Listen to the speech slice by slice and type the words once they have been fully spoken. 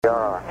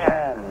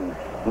10,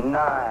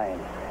 9,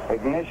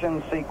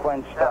 ignition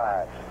sequence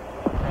starts.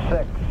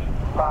 6,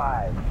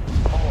 5,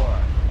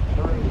 4,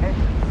 3, 2,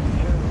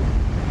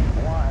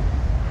 1,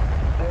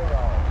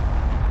 0.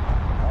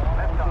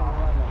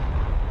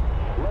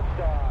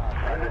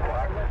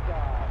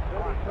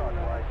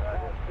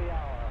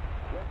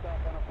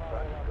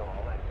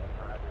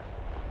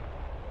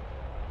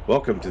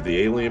 Welcome to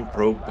the Alien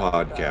Probe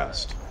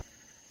Podcast.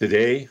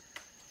 Today,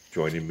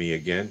 joining me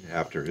again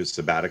after his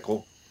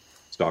sabbatical,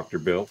 it's Dr.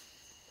 Bill.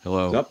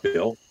 Hello. What's up,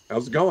 Bill?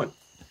 How's it going?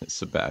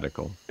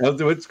 Sabbatical.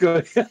 What's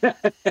good?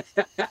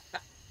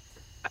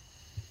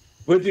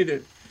 What did you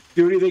do?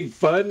 Anything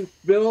fun,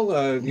 Bill?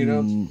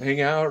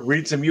 Hang out,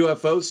 read some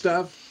UFO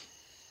stuff?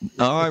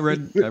 Oh, I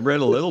read a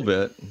little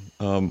bit.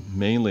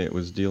 Mainly it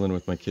was dealing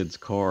with my kid's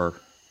car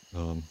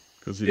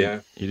because he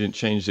didn't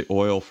change the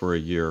oil for a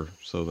year.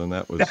 So then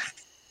that was...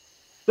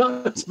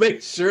 Let's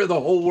make sure the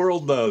whole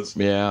world knows.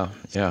 Yeah.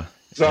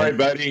 Sorry,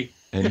 buddy.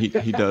 And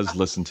he does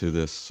listen to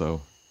this,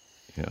 so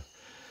yeah.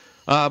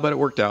 But it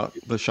worked out.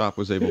 The shop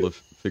was able to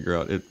figure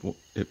out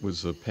it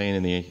was a pain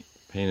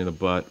in the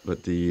butt,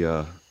 but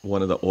the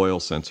one of the oil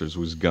sensors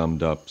was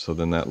gummed up, so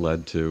then that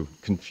led to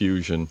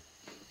confusion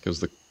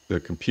because the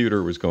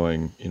computer was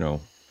going,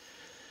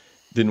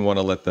 didn't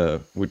want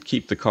to would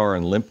keep the car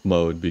in limp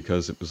mode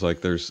because it was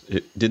like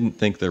it didn't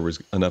think there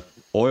was enough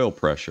oil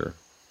pressure.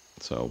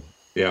 So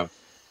yeah.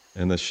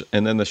 And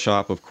then the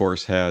shop, of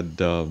course, had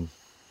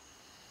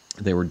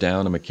they were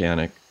down a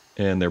mechanic,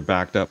 and they're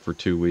backed up for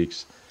 2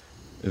 weeks.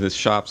 This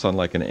shop's on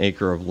like an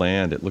acre of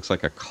land. It looks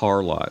like a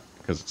car lot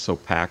because it's so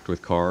packed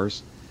with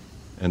cars.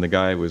 And the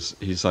guy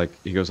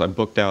he goes, I'm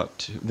booked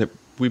out.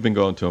 We've been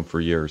going to him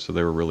for years, so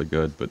they were really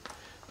good. But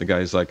the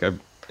guy's like,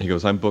 he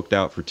goes, I'm booked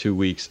out for 2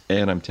 weeks,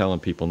 and I'm telling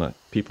people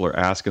are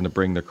asking to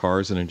bring their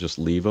cars in and just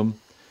leave them.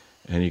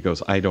 And he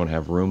goes, I don't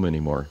have room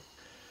anymore.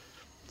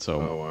 So,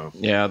 oh, wow.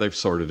 Yeah, they've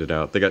sorted it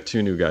out. They got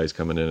 2 new guys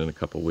coming in a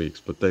couple of weeks,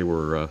 but they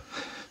were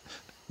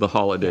the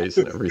holidays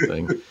and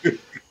everything.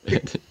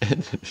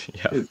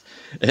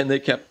 and they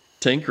kept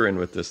tinkering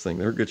with this thing.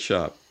 They're a good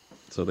shop.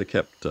 So they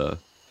kept, I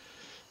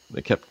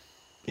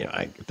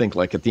think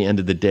like at the end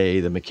of the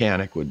day, the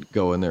mechanic would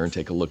go in there and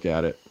take a look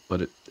at it.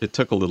 But it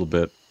took a little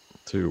bit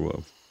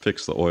to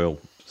fix the oil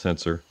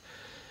sensor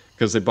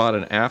because they bought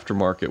an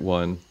aftermarket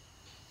one,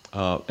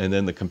 and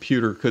then the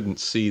computer couldn't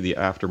see the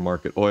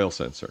aftermarket oil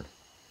sensor.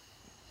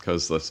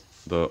 Because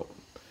the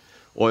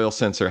oil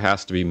sensor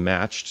has to be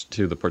matched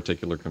to the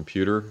particular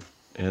computer,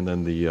 and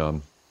then the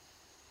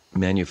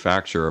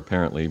manufacturer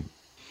apparently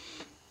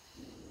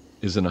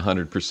isn't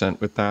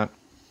 100% with that.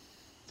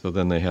 So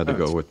then they had to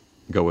go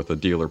with a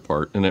dealer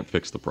part, and it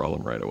fixed the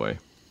problem right away.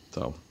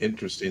 So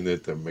interesting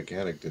that the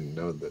mechanic didn't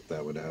know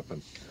that would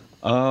happen.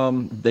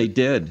 They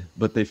did,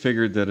 but they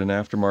figured that an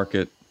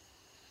aftermarket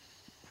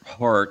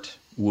part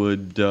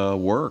would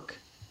work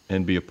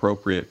and be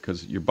appropriate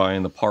because you're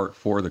buying the part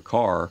for the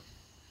car,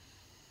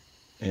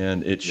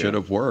 and it should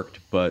have worked.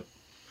 But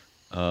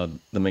the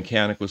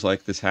mechanic was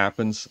like, "This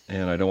happens,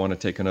 and I don't want to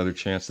take another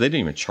chance." They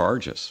didn't even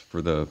charge us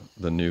for the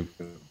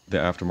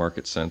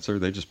aftermarket sensor.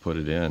 They just put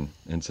it in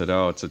and said,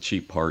 "Oh, it's a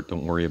cheap part.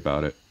 Don't worry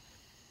about it."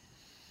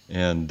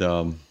 And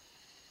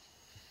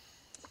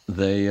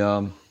they,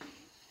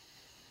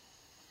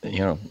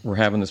 we're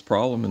having this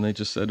problem, and they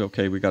just said,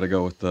 "Okay, we got to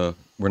go with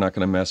we're not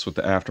going to mess with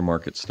the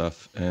aftermarket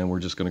stuff, and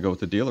we're just going to go with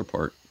the dealer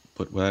part."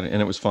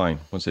 And it was fine.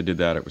 Once they did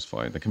that, it was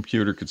fine. The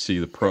computer could see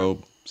the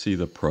probe, see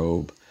the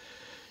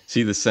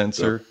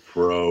sensor.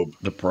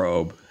 The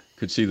probe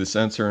could see the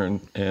sensor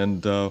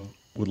and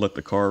would let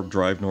the car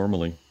drive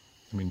normally.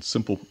 I mean,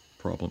 simple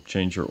problem.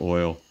 Change your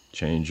oil.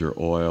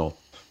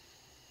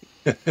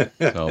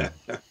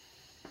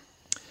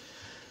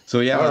 So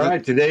yeah. All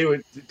right.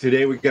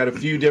 Today we got a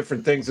few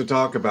different things to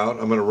talk about.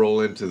 I'm going to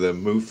roll into the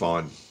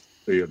Mufon,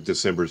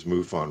 December's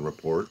Mufon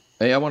report.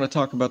 Hey, I want to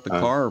talk about the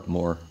car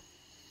more.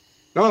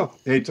 Oh,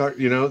 hey, car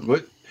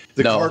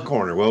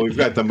corner. Well, we've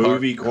got the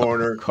movie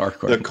corner,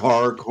 the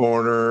car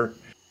corner.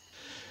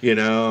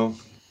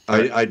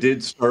 I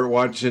did start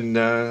watching.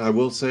 I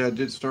will say I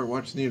did start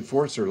watching The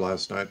Enforcer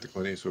last night, the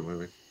Clint Eastwood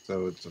movie.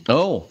 So it's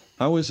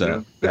how is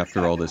that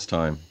after all this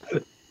time?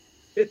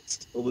 It's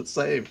still the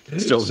same.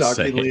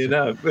 Shockingly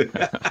enough,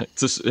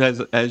 just,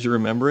 as you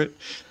remember it.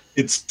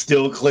 It's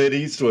still Clint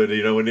Eastwood,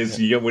 when he's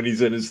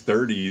in his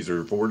 30s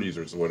or 40s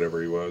or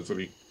whatever he was when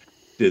he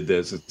did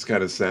this. It's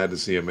kind of sad to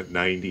see him at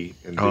 90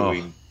 and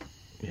doing,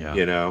 Yeah.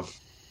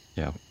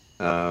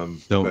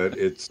 But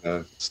it's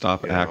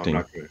stop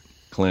acting,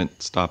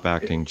 Clint. Stop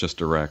acting. Just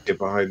direct. Get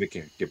behind the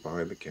camera.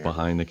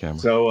 Behind the camera.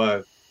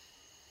 So,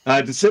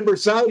 December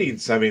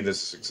sightings. I mean,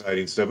 this is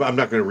exciting stuff. I'm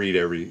not going to read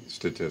every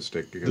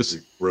statistic because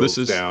we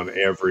wrote down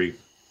every.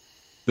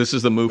 This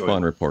is the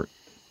MUFON report.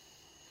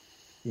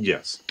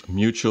 Yes.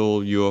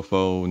 Mutual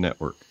UFO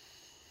Network.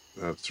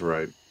 That's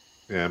right.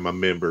 Yeah, I'm a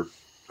member.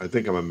 I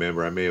think I'm a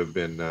member. I may have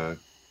been.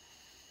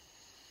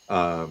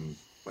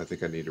 I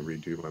think I need to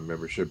redo my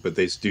membership, but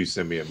they do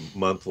send me a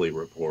monthly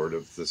report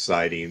of the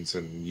sightings,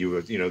 and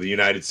the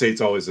United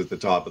States always at the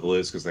top of the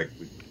list because they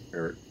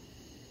pay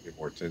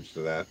more attention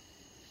to that.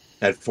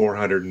 at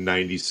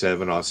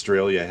 497.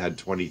 Australia had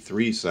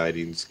 23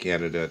 sightings,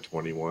 Canada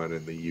 21,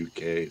 and the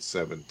UK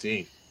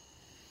 17.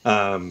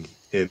 In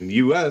the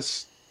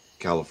U.S.,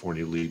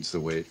 California leads the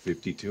way at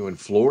 52, and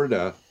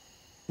Florida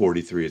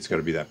 43. It's got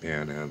to be that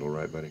panhandle,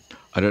 right, buddy?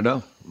 I don't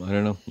know.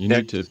 You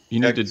need to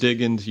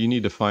dig in. You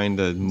need to find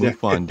the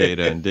Mufon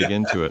data and dig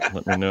into it.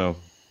 Let me know.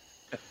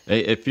 Hey,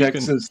 if you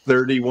Texas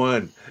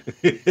 31.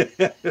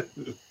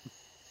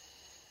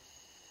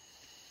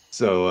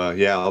 So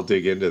yeah, I'll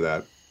dig into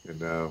that,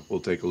 and we'll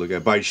take a look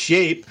at. By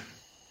shape,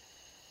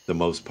 the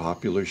most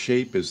popular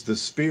shape is the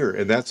sphere,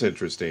 and that's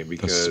interesting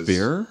because the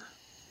sphere.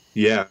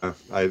 Yeah,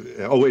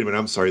 oh wait a minute,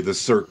 I'm sorry, the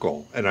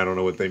circle, and I don't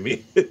know what they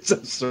mean. It's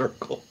a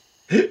circle.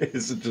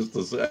 Is it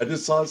just I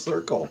just saw a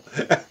circle.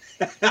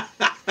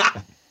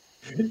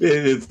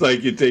 It's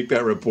like you take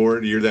that report,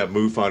 and you're that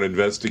MUFON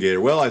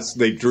investigator. Well,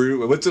 they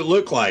drew. What's it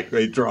look like?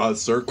 They draw a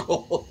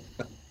circle.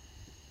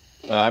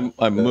 I'm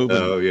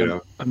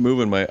moving. I'm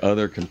moving my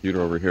other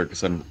computer over here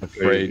because I'm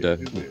afraid to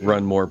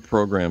run more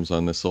programs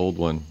on this old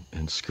one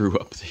and screw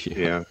up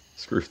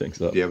screw things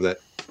up. You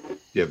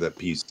have that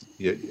piece.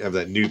 You have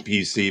that new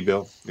PC,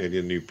 Bill. You have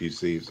a new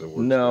PC. So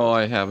no,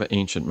 I have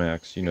ancient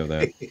Macs. You know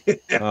that.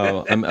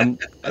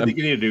 I think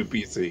you need a new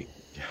PC.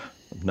 Yeah,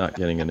 I'm not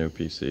getting a new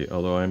PC.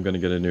 Although I am going to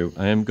get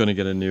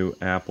a new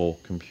Apple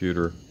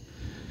computer.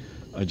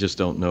 I just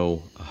don't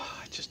know.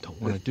 I just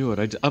don't want to do it.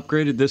 I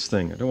upgraded this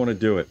thing. I don't want to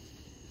do it.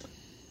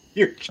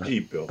 You're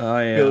cheap, Bill.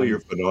 I am. Bill, you're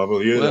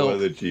phenomenal. You're one of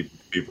the cheap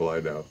people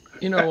I know.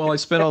 I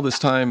spent all this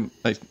time.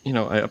 I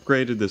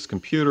upgraded this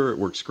computer. It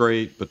works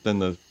great, but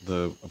then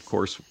of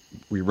course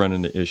we run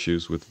into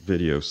issues with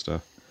video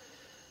stuff.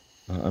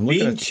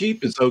 Being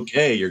cheap is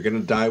okay. You're going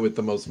to die with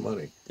the most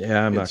money.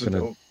 Yeah, I'm not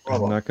going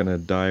to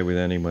die with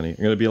any money. I'm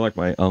going to be like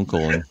my uncle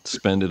and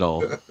spend it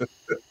all.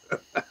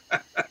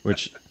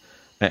 Which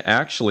I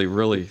actually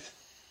really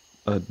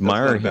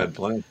admire. That's not a bad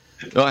plan.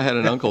 No, I had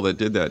an uncle that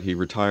did that. He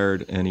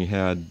retired and he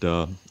had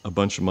a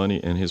bunch of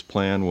money, and his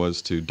plan was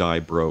to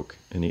die broke,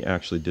 and he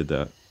actually did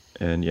that.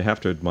 And you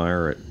have to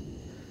admire it.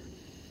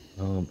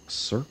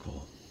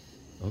 Circle.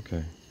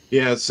 Okay.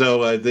 Yeah,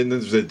 so then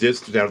there's a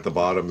disc down at the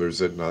bottom. There's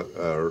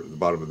the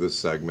bottom of this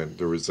segment.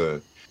 There was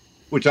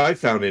which I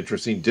found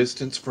interesting,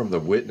 distance from the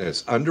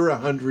witness, under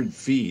 100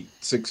 feet,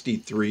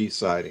 63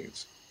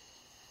 sightings.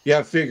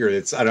 Yeah, figure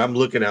and I'm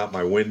looking out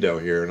my window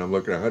here, and I'm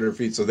looking 100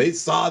 feet. So they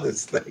saw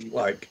this thing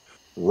like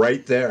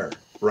right there,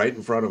 right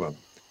in front of them.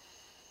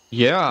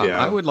 Yeah,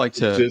 I would like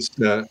to. Just,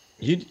 can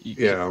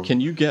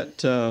you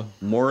get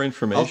more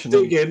information?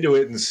 I'll dig into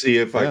it and see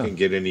if I can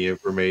get any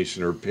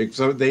information or pics.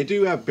 So they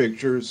do have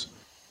pictures.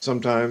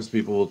 Sometimes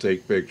people will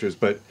take pictures,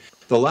 but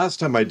the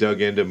last time I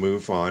dug into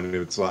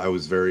MUFON, I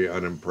was very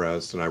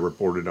unimpressed, and I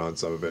reported on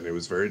some of it, and it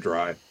was very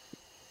dry.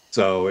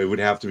 So it would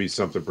have to be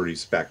something pretty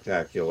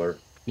spectacular.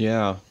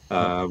 Yeah.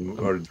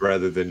 Or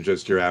rather than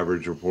just your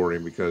average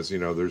reporting, because,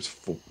 there's,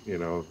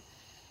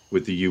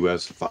 with the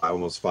U.S.,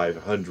 almost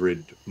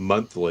 500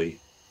 monthly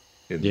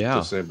in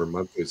December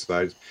monthly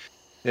sites.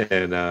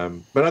 And,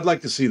 but I'd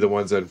like to see the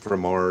ones that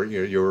from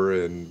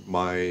your and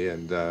my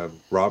and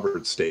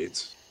Robert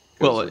states.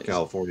 Well,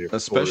 California,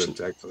 Florida,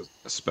 Texas.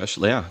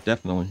 Especially, yeah,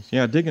 definitely.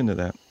 Yeah, dig into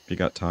that if you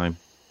got time.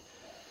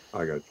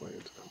 I got plenty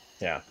of time.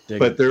 Yeah.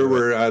 But there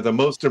were, the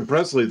most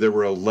impressively, there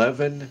were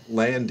 11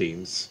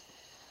 landings,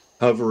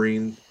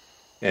 hovering,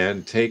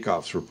 and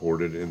takeoffs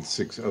reported in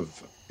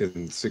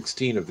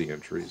 16 of the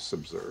entries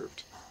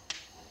observed.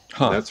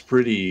 Huh. That's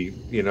pretty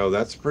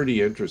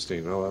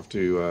interesting. I'll have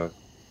to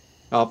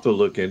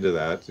look into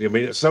that. I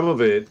mean, some of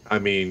it,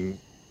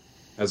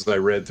 as I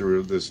read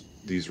through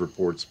these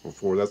reports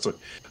before,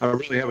 I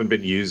really haven't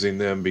been using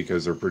them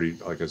because they're pretty,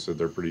 like I said,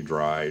 they're pretty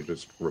dry,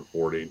 just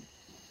reporting.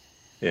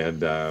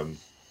 And,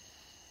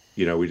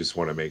 we just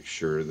want to make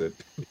sure that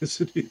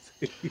there's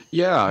anything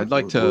I'd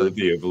like to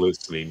worthy of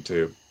listening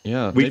to.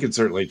 Yeah. We can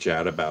certainly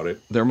chat about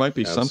it. There might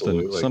be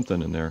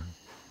something in there.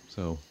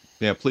 So,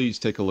 yeah, please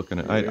take a look at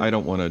it. I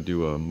don't want to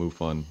do a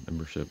MUFON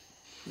membership.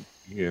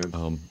 Yeah.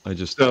 I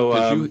just,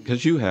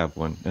 because you have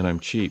one and I'm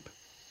cheap.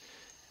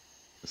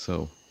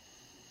 So.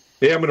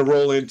 Hey, I'm going to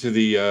roll into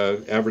the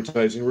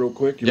advertising real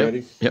quick. You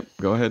ready? Yep,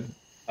 go ahead.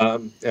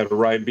 At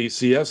Orion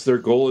BCS, their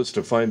goal is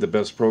to find the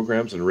best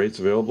programs and rates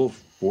available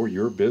for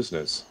your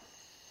business.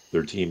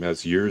 Their team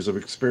has years of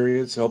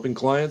experience helping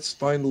clients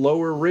find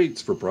lower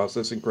rates for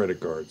processing credit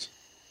cards.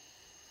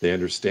 They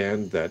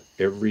understand that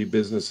every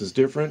business is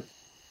different,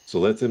 so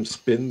let them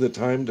spend the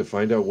time to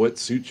find out what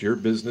suits your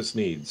business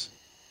needs.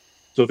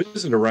 So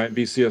visit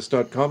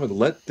OrionBCS.com and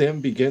let them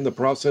begin the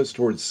process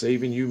towards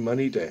saving you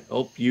money to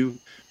help you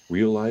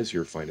realize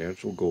your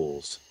financial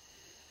goals.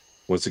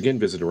 Once again,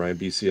 visit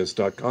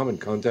OrionBCS.com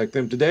and contact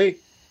them today.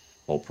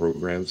 All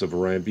programs of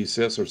Orion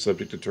BCS are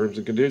subject to terms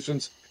and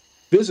conditions.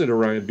 Visit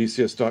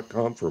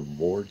OrionBCS.com for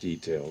more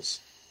details.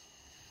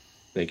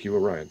 Thank you,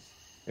 Orion.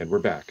 And we're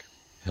back.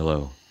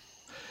 Hello.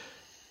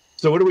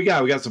 So what do we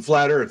got? We got some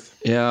flat Earth.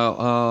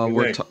 Yeah,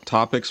 we're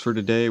topics for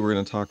today. We're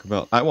going to talk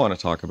about, I want to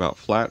talk about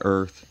flat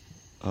Earth.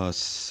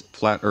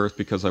 Flat Earth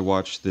because I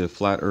watched the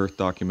Flat Earth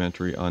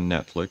documentary on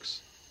Netflix.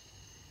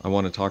 I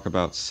want to talk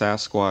about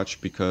Sasquatch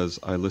because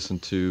I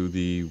listened to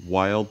the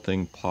Wild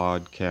Thing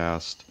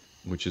podcast,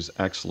 which is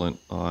excellent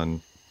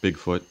on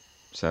Bigfoot,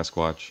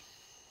 Sasquatch,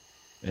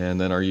 and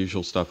then our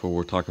usual stuff where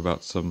we'll talk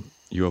about some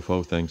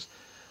UFO things.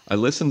 I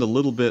listened a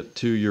little bit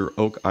to your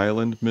Oak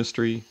Island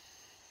mystery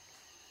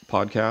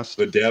podcast.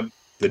 The Deb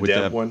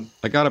one?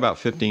 I got about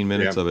 15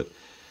 minutes of it.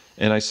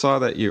 And I saw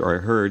that I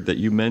heard that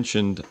you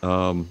mentioned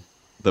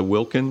the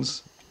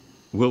Wilkins,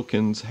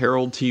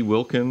 Harold T.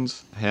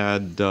 Wilkins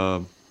had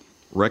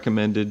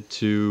recommended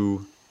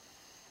to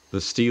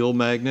the steel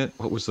magnet.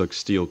 What was the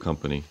steel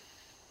company?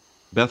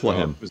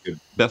 Bethlehem.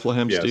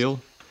 Bethlehem Yes. Steel.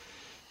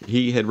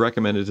 He had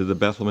recommended to the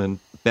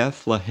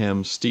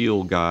Bethlehem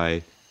Steel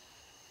guy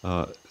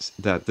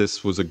that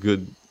this was a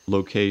good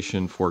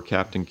location for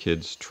Captain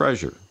Kidd's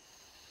treasure.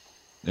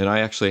 And I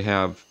actually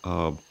have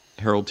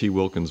Harold T.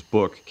 Wilkins'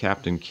 book,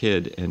 Captain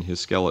Kidd and His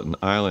Skeleton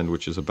Island,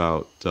 which is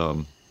about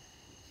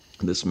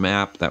this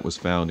map that was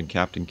found in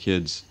Captain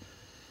Kidd's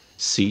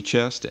sea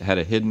chest. It had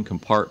a hidden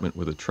compartment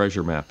with a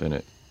treasure map in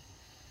it.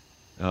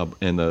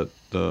 And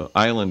the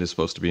island is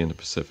supposed to be in the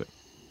Pacific.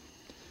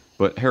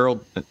 But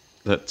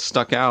that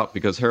stuck out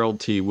because Harold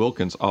T.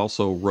 Wilkins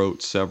also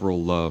wrote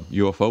several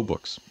UFO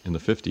books in the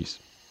 50s.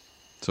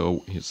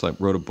 So he's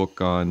wrote a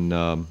book on,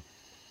 what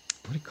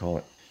do you call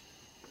it?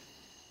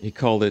 He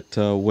called it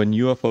When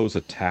UFOs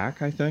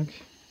Attack, I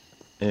think.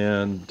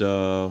 And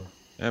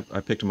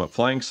I picked him up.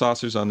 Flying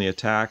Saucers on the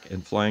Attack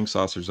and Flying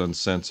Saucers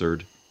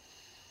Uncensored.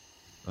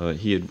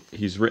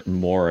 He's written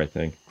more, I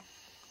think.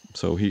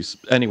 So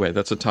anyway,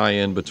 that's a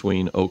tie-in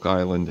between Oak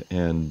Island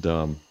and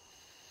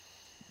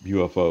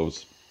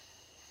UFOs,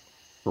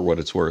 for what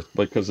it's worth.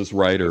 Because this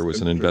writer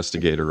was an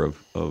investigator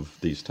of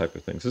these type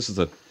of things. This is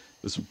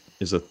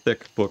a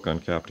thick book on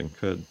Captain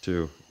Kidd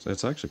too.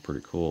 It's actually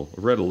pretty cool.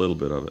 I read a little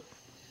bit of it.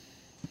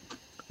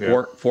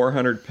 Yeah.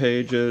 400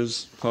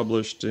 pages,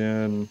 published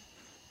in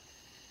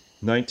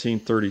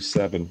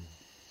 1937.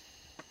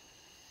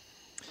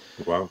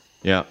 Wow.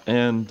 Yeah,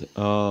 and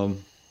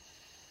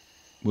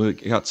we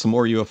got some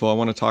more UFO. I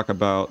want to talk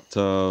about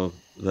the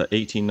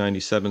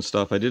 1897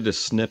 stuff. I did a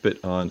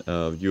snippet on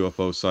a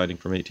UFO sighting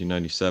from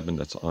 1897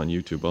 that's on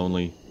YouTube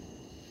only.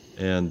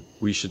 And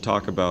we should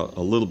talk about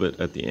a little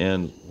bit at the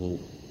end.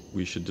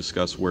 We should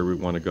discuss where we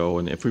want to go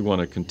and if we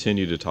want to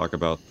continue to talk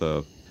about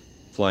the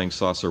flying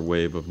saucer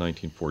wave of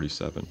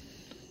 1947.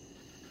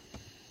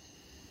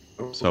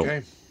 Okay.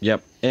 So,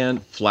 yep,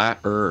 and flat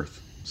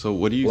Earth. So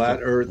what do you Flat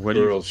think? Earth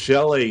girl,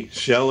 Shelley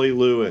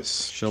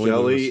Lewis.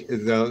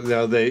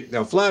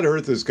 Now Flat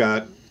Earth has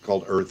got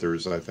called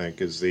Earthers, I think,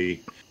 is the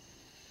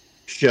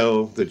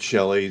show that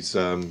Shelley's.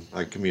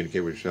 I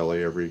communicate with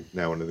Shelley every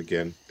now and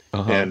again,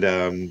 and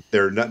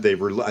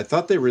I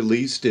thought they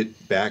released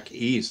it back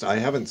east. I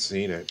haven't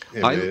seen it,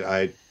 and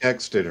I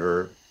texted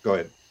her. Go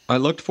ahead. I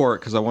looked for it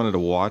because I wanted to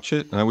watch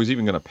it, and I was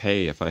even going to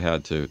pay if I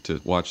had to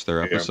watch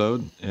their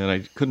episode, and I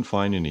couldn't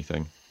find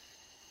anything.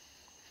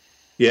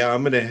 Yeah,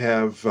 I'm going to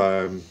have.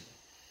 We're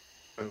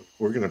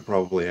going to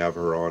probably have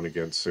her on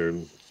again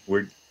soon.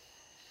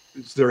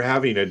 They're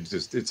having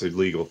it's a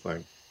legal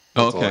thing.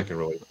 That's all I can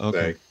really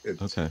say.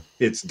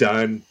 It's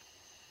done.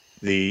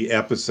 The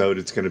episode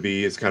it's kind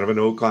of an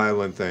Oak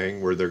Island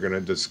thing where they're going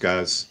to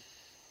discuss.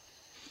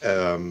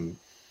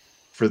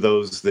 For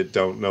those that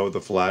don't know the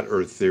flat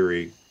Earth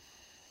theory.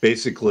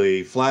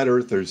 Basically, flat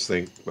earthers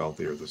think, well,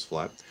 the Earth is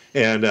flat.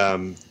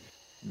 And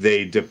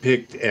they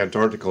depict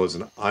Antarctica as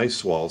an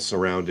ice wall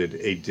surrounded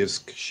a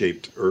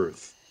disc-shaped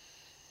Earth.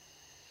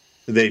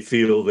 They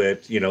feel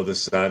that, the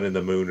sun and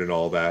the moon and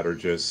all that are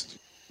just,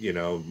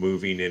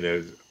 moving in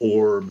an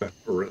orb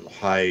or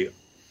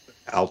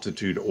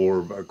high-altitude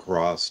orb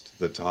across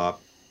the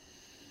top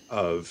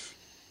of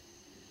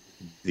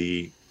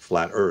the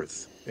flat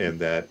Earth. And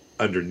that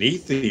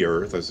underneath the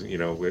Earth, as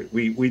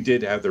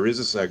there is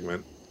a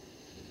segment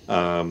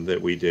that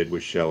we did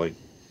with Shelley.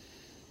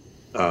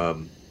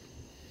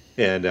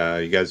 And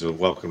you guys are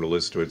welcome to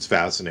listen to it. It's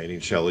fascinating.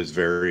 Shelley's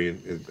very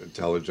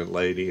intelligent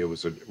lady. It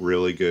was a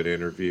really good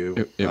interview.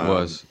 It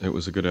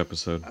was a good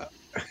episode.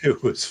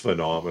 It was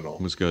phenomenal.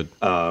 It was good.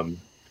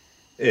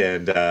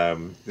 And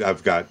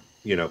I've got,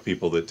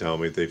 people that tell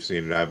me they've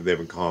seen it. They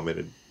haven't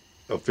commented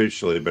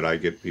officially, but I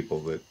get people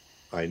that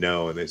I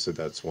know, and they said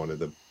that's one of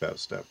the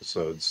best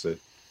episodes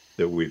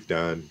that we've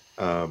done.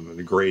 A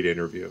great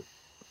interview.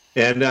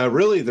 And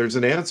really, there's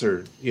an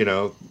answer.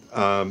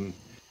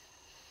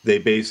 They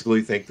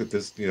basically think that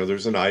this,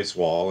 there's an ice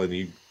wall, and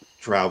you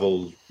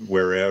travel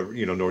wherever,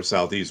 north,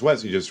 south, east,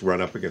 west. You just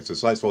run up against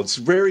this ice wall. It's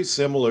very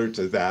similar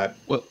to that.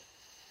 Well,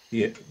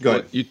 yeah, go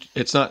ahead.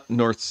 It's not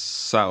north,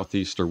 south,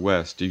 east, or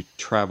west. You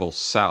travel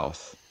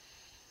south,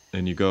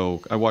 and you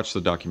go. I watched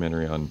the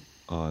documentary on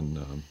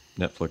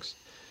Netflix.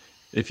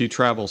 If you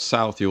travel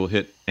south, you will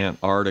hit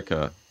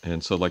Antarctica,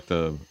 and so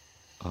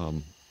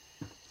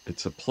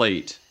it's a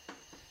plate.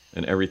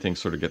 And everything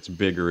sort of gets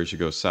bigger as you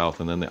go south.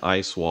 And then the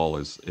ice wall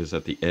is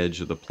at the edge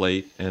of the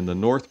plate. And the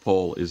North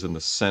Pole is in the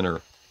center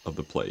of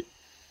the plate.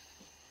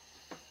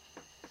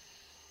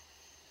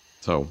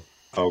 So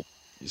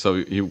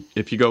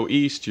if you go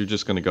east, you're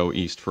just going to go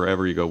east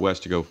forever. You go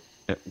west, you go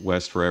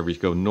west forever. If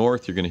you go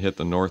north, you're going to hit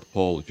the North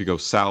Pole. If you go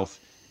south,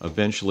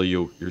 eventually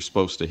you're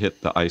supposed to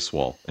hit the ice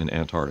wall in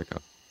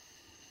Antarctica.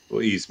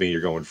 Well, east means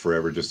you're going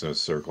forever just in a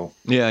circle.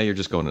 Yeah, you're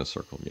just going in a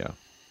circle. Yeah.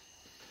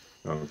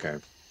 Okay.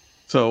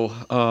 So,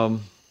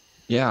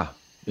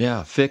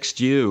 fixed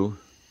you.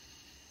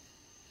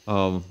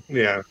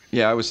 Yeah.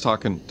 Yeah, I was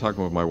talking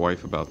with my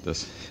wife about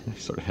this. I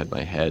sort of had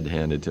my head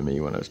handed to me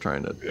when I was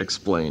trying to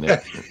explain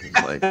it.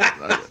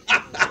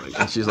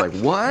 And she's like,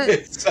 "What?"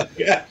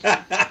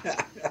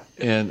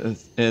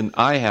 And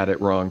I had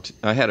it wrong.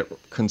 I had it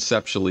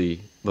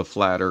conceptually, the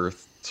flat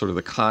Earth, sort of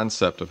the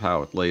concept of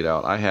how it laid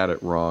out. I had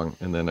it wrong,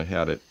 and then I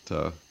had it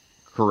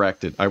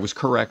corrected. I was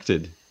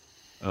corrected.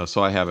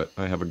 So I have it.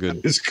 I have a good.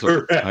 I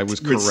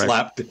was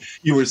correct.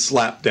 You were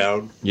slapped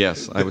down.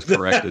 Yes, I was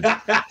corrected.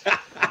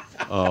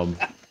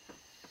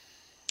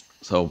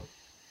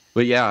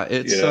 But yeah,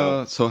 it's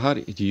so how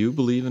do you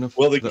believe in a?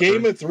 Well, the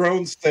Game of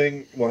Thrones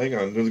thing. Well, hang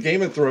on. The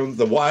Game of Thrones,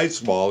 the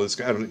ice wall is.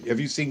 Have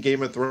you seen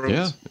Game of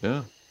Thrones?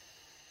 Yeah.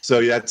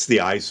 So that's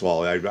the ice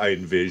wall I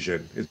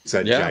envision. It's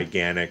that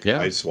gigantic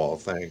ice wall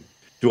thing.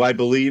 Do I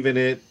believe in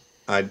it?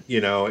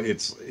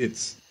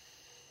 It's.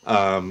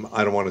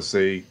 I don't want to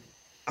say.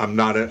 I'm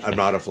not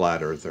a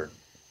flat earther.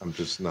 I'm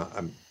just not.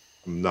 I'm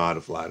not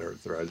a flat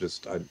earther.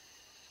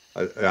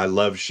 I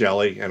love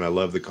Shelley and I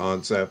love the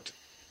concept.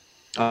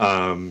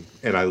 And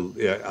I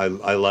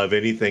love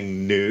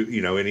anything new,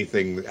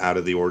 anything out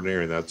of the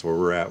ordinary, and that's where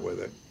we're at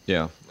with it.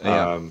 Yeah.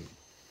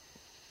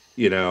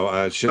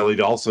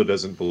 Shelley also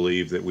doesn't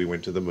believe that we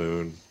went to the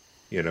moon.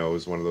 It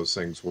was one of those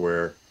things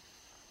where.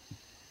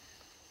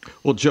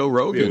 Well, Joe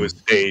Rogan. It was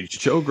staged.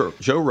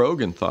 Joe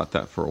Rogan thought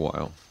that for a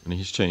while, and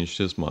he's changed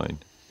his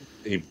mind.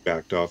 He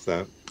backed off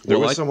that. There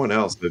was someone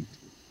else that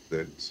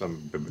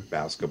some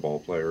basketball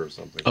player or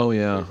something. Oh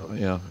yeah.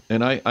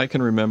 And I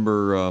can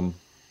remember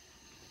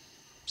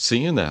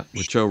seeing that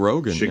with Joe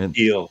Rogan.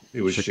 Shaquille.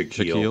 It was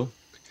Shaquille.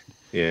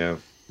 Yeah.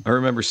 I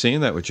remember seeing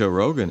that with Joe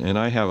Rogan, and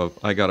I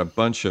got a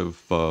bunch of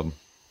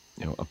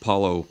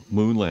Apollo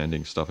moon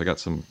landing stuff. I got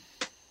some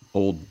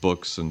old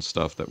books and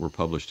stuff that were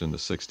published in the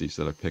 60s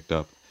that I picked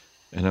up,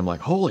 and I'm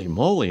like, holy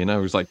moly! And I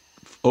was like,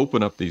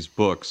 open up these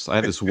books. I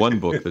have this one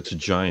book that's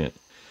giant.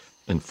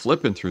 And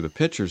flipping through the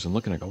pictures and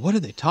looking, I go, what are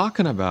they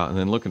talking about? And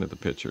then looking at the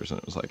pictures, and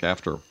it was like,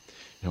 after,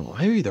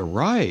 maybe they're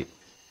right.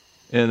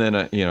 And then,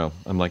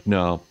 I'm like,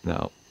 no,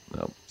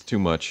 it's too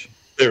much.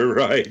 They're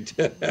right.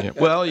 Yeah.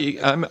 Well,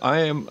 I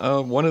am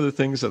one of the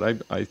things that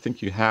I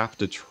think you have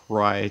to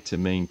try to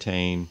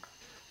maintain,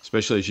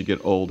 especially as you get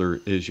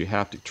older, is you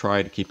have to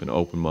try to keep an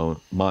open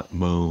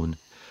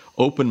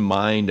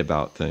mind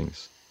about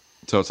things.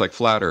 So it's like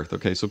flat Earth.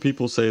 Okay, so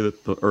people say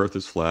that the Earth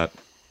is flat.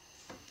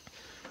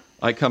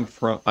 I come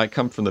from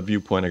the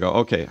viewpoint. I go,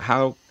 okay,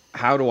 how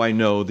do I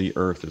know the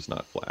Earth is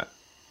not flat?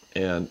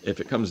 And if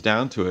it comes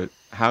down to it,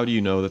 how do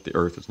you know that the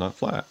Earth is not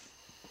flat?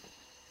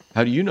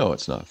 How do you know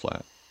it's not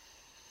flat?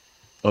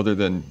 Other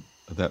than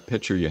that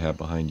picture you have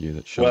behind you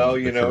that shows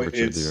the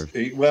curvature of the Earth.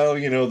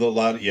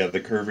 The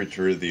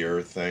curvature of the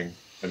Earth thing.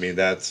 I mean,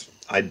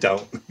 I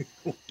don't.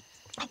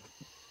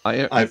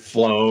 I've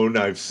flown.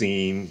 I've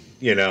seen.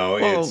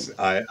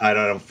 I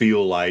don't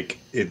feel like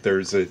it.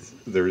 There's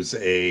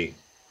a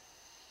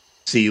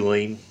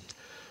ceiling.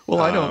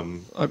 Well, I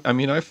don't.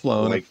 I've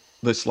flown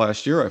this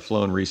last year. I've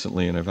flown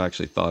recently, and I've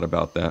actually thought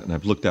about that. And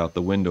I've looked out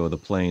the window of the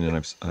plane, and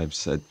I've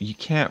said you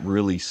can't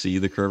really see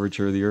the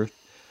curvature of the Earth.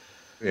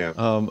 Yeah.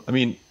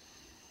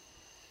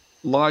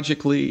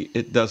 Logically,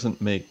 it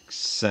doesn't make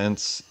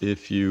sense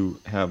if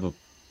you have a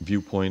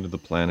viewpoint of the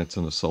planets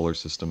in the solar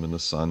system, and the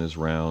sun is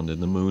round,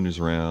 and the moon is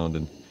round,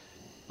 and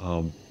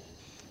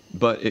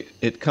but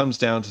it comes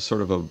down to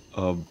sort of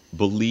a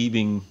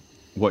believing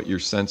what your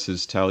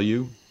senses tell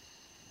you.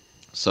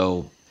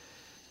 So,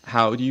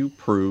 how do you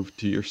prove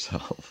to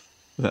yourself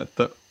that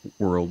the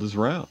world is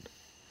round?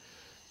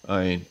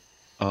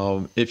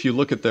 If you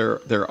look at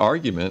their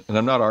argument, and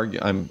I'm not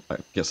arguing. I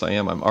guess I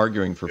am. I'm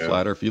arguing for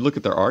flat Earth. If you look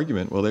at their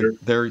argument, well,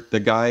 they're the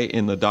guy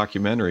in the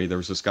documentary. There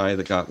was this guy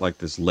that got like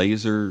this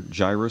laser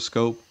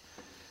gyroscope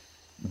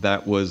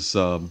that was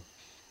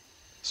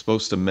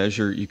supposed to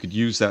measure. You could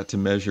use that to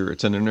measure.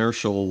 It's an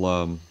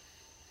inertial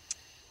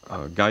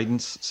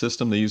guidance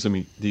system. They use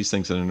these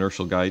things in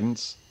inertial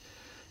guidance.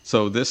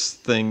 So this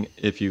thing,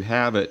 if you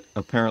have it,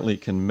 apparently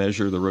can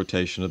measure the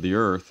rotation of the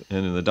Earth.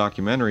 And in the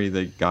documentary,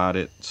 they got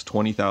it. It's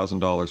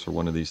 $20,000 for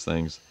one of these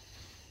things.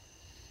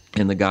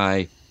 And the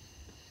guy,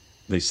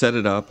 they set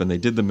it up and they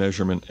did the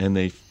measurement, and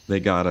they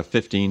got a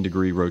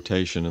 15-degree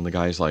rotation. And the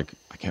guy's like,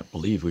 I can't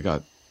believe we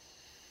got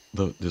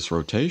this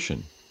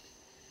rotation.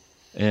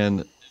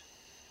 And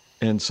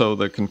so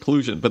the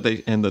conclusion,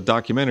 the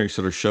documentary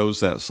sort of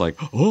shows that it's like,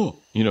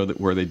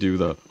 where they do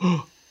the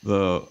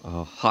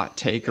hot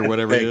take or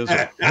whatever it is.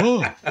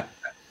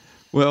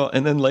 Well,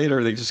 and then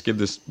later they just give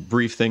this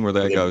brief thing where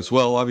that goes,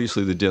 well,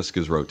 obviously the disk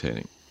is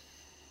rotating.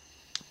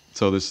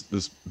 So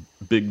this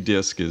big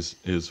disk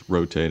is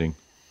rotating.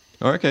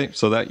 Okay,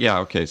 so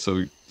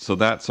so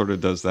that sort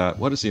of does that.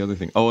 What is the other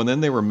thing? Oh, and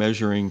then they were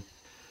measuring,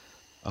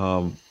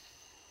 trying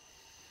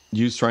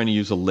to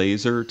use a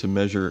laser to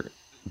measure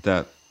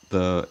that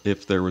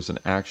if there was an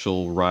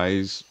actual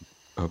rise,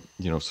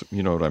 you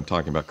know what I'm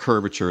talking about,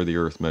 curvature of the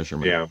Earth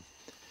measurement. Yeah.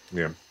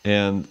 Yeah.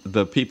 And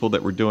the people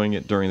that were doing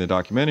it during the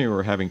documentary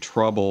were having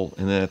trouble.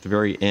 And then at the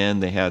very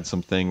end, they had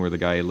something where the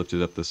guy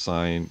lifted up the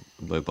sign,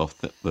 the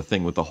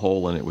thing with the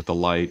hole in it with the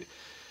light.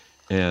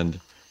 And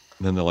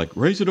then they're like,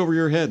 raise it over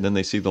your head. And then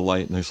they see the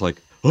light and there's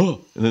like, oh,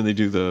 and then they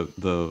do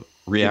the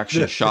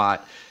reaction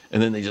shot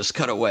and then they just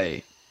cut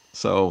away.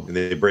 So And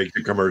they break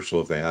the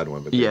commercial if they had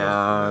one. But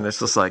yeah, and it's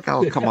just like,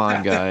 oh, come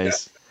on,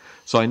 guys.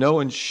 So I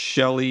know in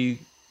Shelley,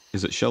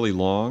 is it Shelley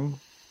Long?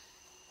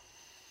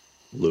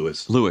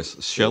 Lewis.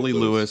 Shelley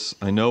Lewis.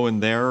 I know in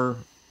their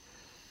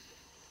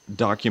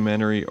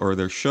documentary or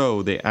their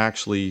show, they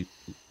actually,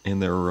 in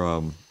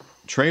their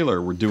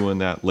trailer, were doing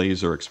that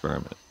laser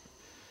experiment.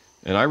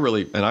 And I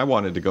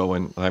wanted to go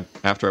in,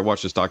 after I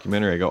watched this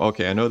documentary, I go,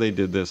 okay, I know they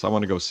did this. I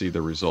want to go see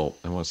the result.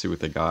 I want to see what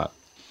they got.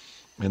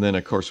 And then,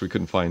 of course, we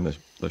couldn't find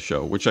the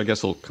show, which I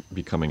guess will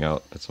be coming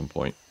out at some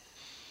point.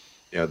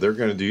 Yeah,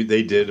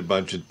 they did a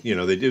bunch of,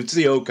 it's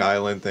the Oak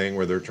Island thing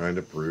where they're trying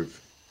to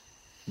prove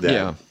that.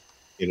 Yeah.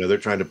 They're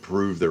trying to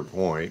prove their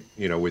point,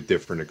 with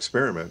different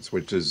experiments,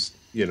 which is,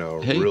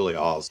 really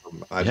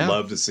awesome. I'd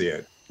love to see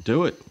it.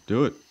 Do it.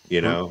 Do it.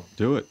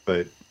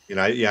 But,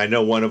 I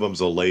know one of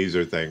them's a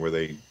laser thing where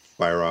they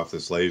fire off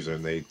this laser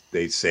and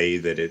they say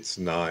that it's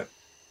not,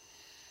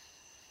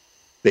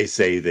 they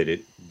say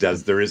that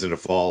there isn't a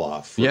fall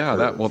off. Yeah,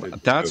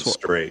 that's what,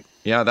 straight.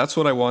 Yeah, that's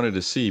what I wanted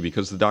to see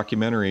because the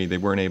documentary, they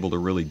weren't able to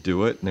really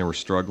do it and they were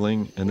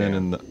struggling. And then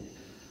in the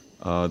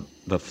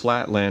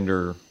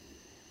Flatlander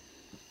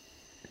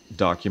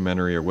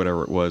documentary or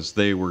whatever it was,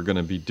 they were going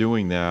to be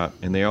doing that.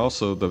 And they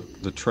also,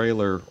 the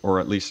trailer,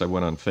 or at least I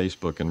went on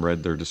Facebook and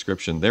read their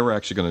description, they were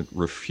actually going to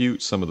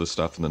refute some of the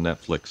stuff in the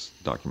Netflix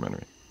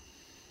documentary.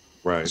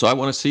 Right. So I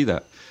want to see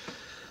that.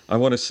 I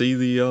want to see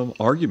the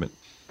argument.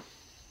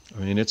 I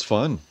mean, it's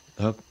fun.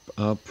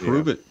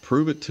 Prove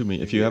it to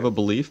me. If you have a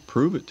belief,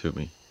 prove it to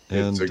me.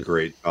 And it's a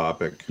great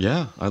topic.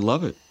 Yeah, I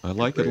love it. I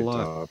like it a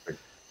lot. Topic.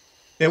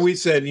 And we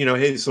said,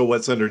 hey, so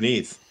what's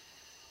underneath?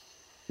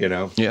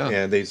 Yeah.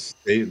 And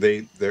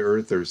the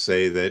earthers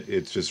say that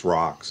it's just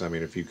rocks. I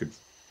mean, if you could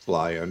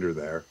fly under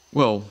there.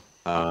 Well,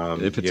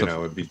 if it's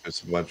it'd be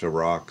just a bunch of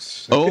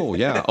rocks. Oh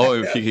yeah. Oh,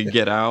 if you could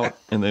get out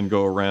and then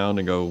go around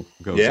and go.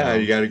 Yeah,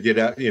 down. You got to get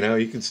out.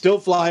 You can still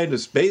fly into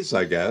space,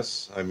 I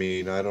guess. I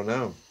mean, I don't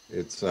know.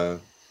 It's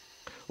it's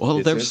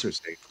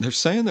interesting. They're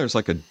saying there's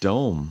like a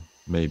dome,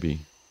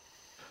 maybe.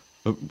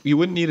 But you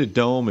wouldn't need a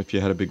dome if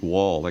you had a big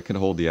wall that could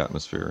hold the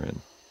atmosphere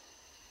in.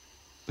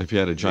 If you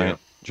had a giant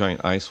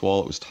ice wall,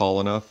 it was tall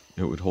enough,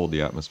 it would hold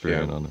the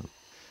atmosphere in on it.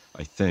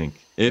 I think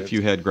if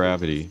you had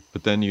gravity,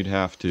 but then you'd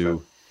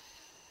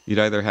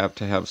either have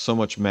to have so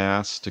much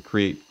mass to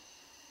create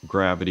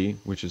gravity,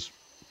 which is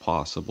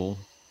possible,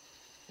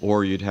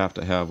 or you'd have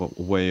to have a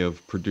way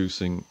of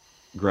producing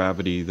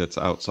gravity that's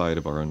outside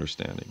of our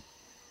understanding.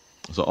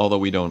 So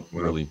although I don't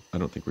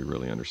think we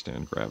really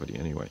understand gravity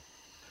anyway.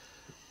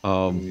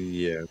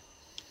 Yeah.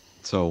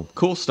 So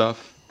cool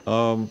stuff.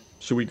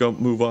 Should we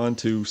move on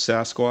to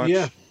Sasquatch?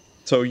 Yeah.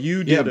 So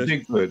you did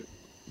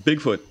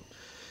Bigfoot.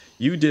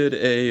 You did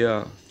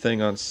a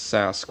thing on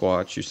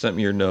Sasquatch. You sent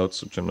me your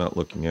notes, which I'm not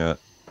looking at.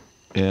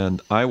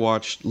 And I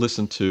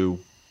listened to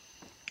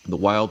the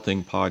Wild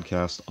Thing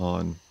podcast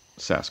on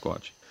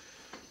Sasquatch.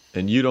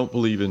 And you don't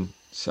believe in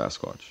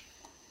Sasquatch.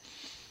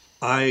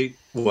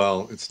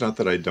 It's not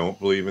that I don't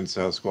believe in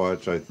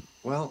Sasquatch.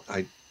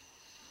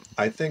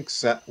 I think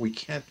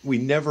we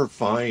never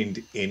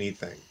find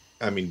anything.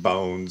 I mean,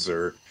 bones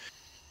or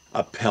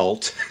a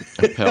pelt.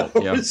 Yeah.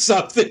 Or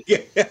something.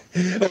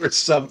 Or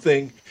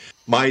something.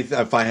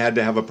 If I had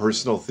to have a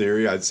personal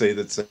theory, I'd say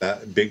that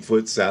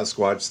Bigfoot,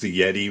 Sasquatch, the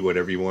Yeti,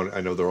 whatever you want.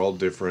 I know they're all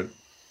different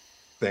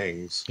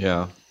things.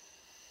 Yeah.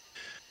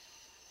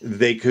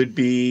 They could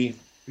be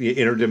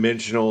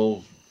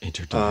interdimensional. An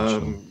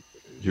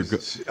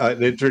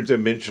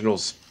interdimensional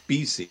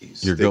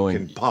species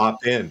can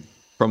pop in.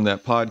 From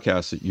that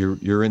podcast,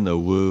 you're in the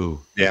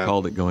woo. Yeah. You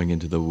called it going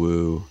into the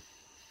woo.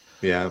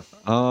 Yeah.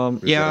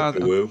 The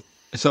woo.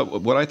 So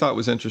what I thought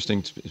was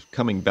interesting,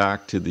 coming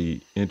back to the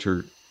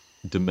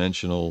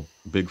interdimensional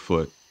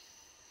Bigfoot,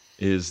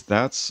 is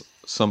that's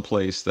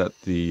someplace that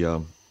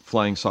the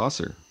flying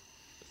saucer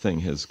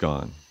thing has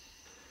gone.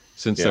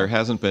 Since there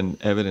hasn't been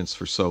evidence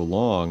for so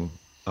long,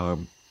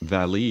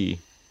 Vallée,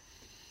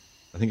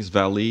 I think it's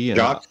Vallée and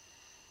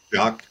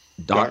Doc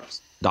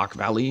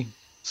Vallée.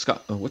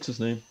 Scott, what's his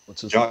name?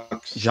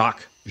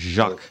 Jacques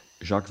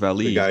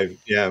Vallée. The guy,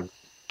 yeah.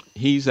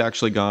 He's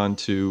actually gone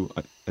to,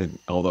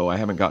 although I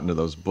haven't gotten to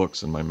those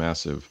books in my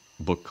massive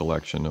book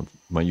collection of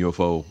my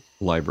UFO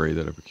library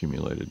that I've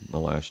accumulated in the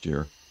last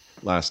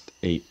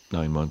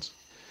 8-9 months.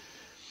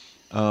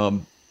 I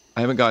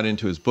haven't got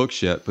into his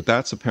books yet, but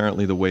that's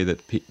apparently the way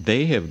that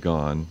they have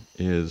gone,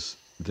 is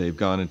they've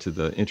gone into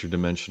the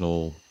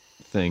interdimensional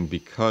thing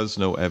because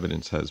no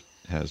evidence has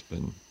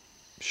been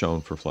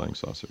shown for flying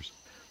saucers.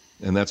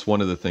 And that's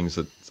one of the things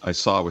that I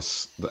thought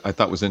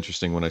was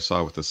interesting when I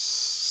saw with the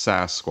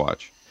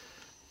Sasquatch.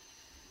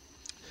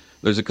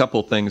 There's a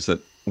couple things that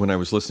when I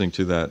was listening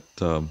to that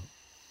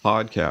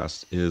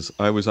podcast is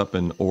I was up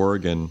in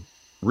Oregon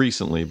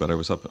recently, but I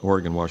was up in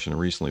Oregon, Washington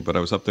recently, but I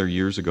was up there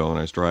years ago and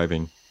I was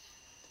driving,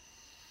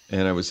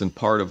 and I was in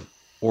part of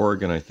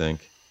Oregon, I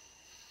think,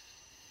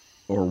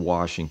 or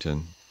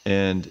Washington,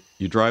 and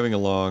you're driving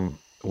along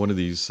one of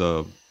these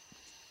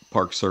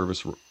Park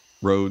Service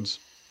roads,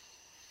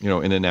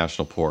 in a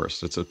national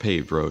forest. It's a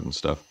paved road and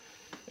stuff,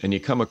 and you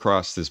come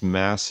across this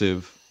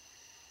massive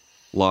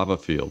lava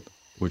field,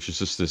 which is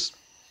just this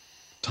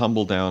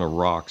tumble down of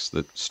rocks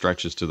that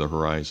stretches to the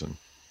horizon.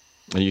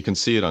 And you can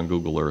see it on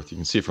Google Earth. You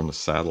can see it from the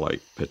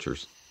satellite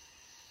pictures.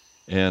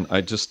 And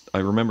I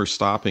remember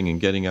stopping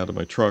and getting out of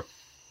my truck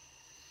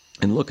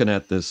and looking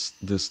at this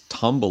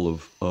tumble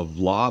of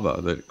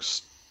lava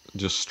that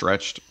just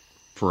stretched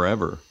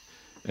forever.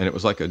 And it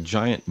was like a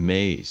giant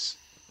maze.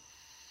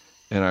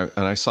 And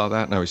I saw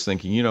that and I was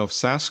thinking, if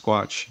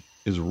Sasquatch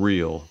is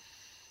real,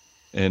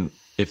 and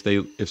if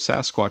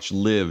Sasquatch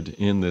lived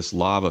in this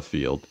lava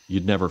field,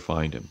 you'd never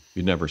find him.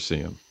 You'd never see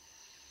him.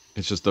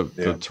 It's just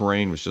the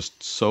terrain was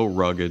just so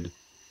rugged.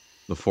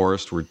 The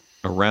forests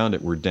around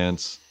it were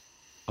dense.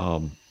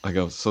 So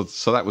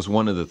that was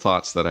one of the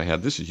thoughts that I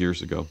had. This is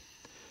years ago.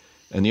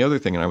 And the other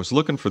thing, and I was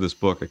looking for this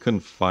book. I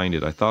couldn't find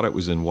it. I thought it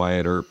was in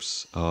Wyatt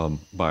Earp's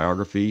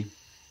biography.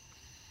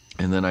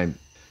 And then I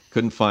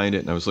couldn't find it.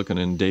 And I was looking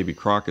in Davy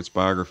Crockett's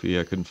biography.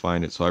 I couldn't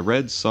find it. So I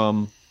read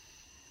some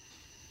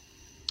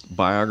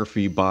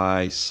biography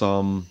by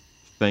some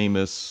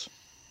famous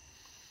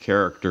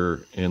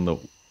character in the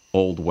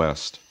Old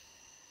West.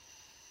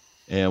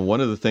 And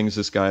one of the things,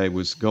 this guy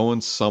was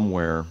going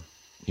somewhere.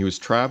 He was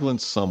traveling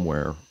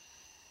somewhere.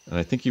 And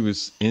I think he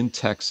was in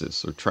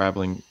Texas or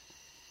traveling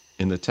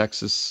in the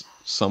Texas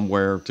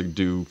somewhere to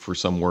do for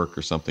some work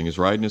or something. He was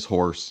riding his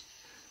horse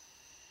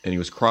and he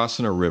was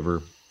crossing a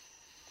river.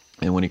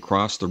 And when he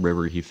crossed the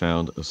river, he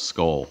found a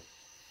skull.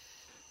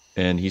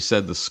 And he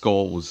said the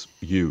skull was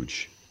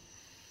huge.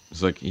 It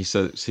was like he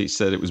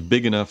said it was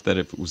big enough that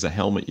if it was a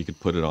helmet, you could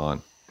put it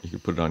on. You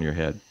could put it on your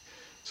head.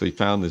 So he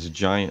found this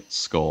giant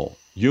skull,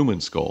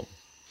 human skull.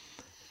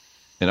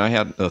 And I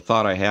had a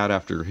thought I had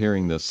after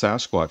hearing the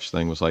Sasquatch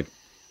thing was like,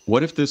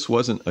 what if this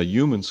wasn't a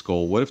human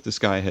skull? What if this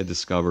guy had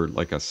discovered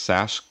like because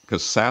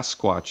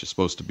Sasquatch is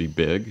supposed to be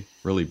big,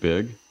 really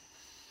big.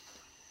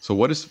 So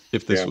what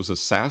if this was a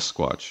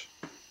Sasquatch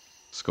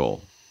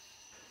skull?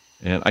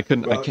 And I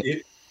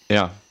couldn't.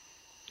 Yeah.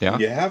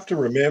 You have to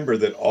remember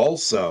that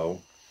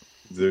also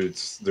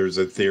there's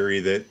a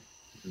theory that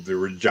there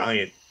were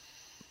giant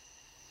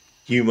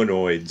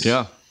humanoids.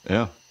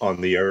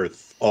 On the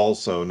Earth,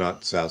 also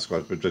not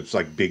Sasquatch, but just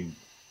like big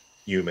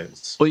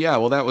humans. Well, yeah.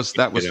 Well,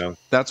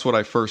 that's what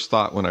I first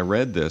thought when I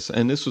read this.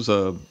 And this was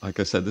like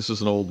I said, this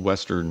was an old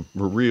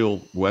real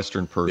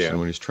Western person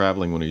when he's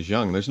traveling when he's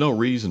young. There's no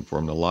reason for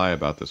him to lie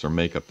about this or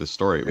make up this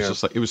story. It was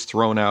just like it was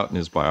thrown out in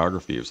his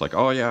biography. It was like,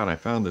 oh yeah, and I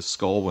found this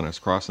skull when I was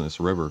crossing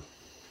this river.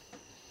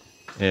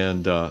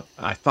 And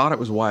I thought it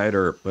was Wyatt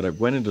Earp, but I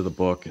went into the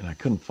book and I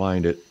couldn't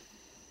find it.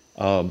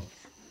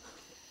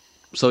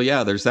 So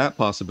yeah, there's that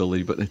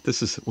possibility. But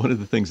this is one of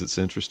the things that's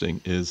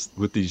interesting is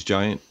with these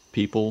giant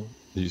people,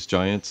 these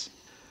giants.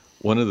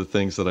 One of the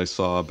things that I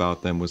saw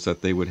about them was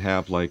that they would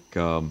have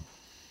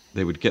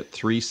they would get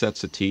 3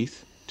 sets of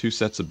teeth, 2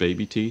 sets of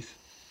baby teeth.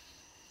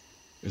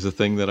 Is a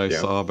thing that I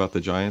saw about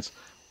the giants.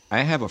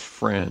 I have a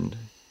friend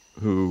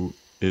who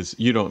is,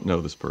 you don't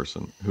know this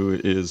person, who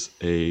is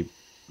a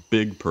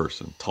big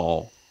person,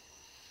 tall,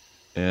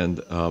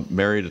 and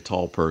married a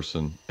tall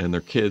person, and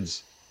their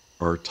kids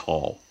are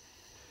tall.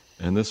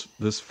 And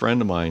this friend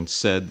of mine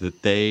said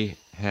that they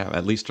have,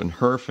 at least in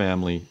her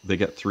family, they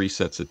get 3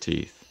 sets of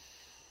teeth.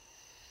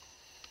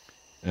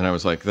 And I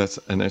was like, this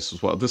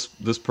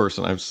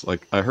person, I was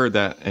like, I heard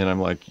that, and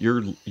I'm like,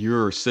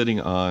 you're sitting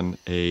on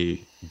a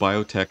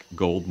biotech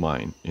gold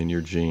mine in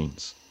your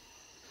genes.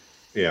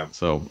 Yeah.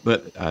 So,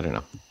 but I don't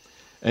know.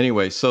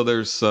 Anyway, so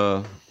there's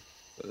a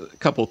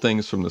couple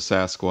things from the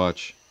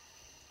Sasquatch.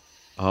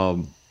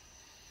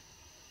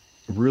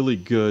 Really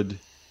good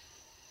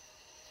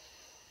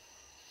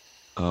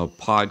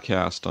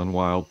podcast on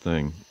Wild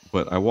Thing,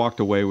 but I walked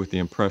away with the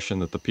impression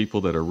that the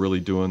people that are really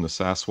doing the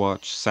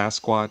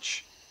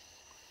Sasquatch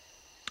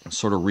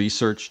sort of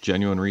research,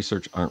 genuine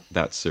research, aren't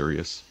that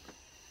serious.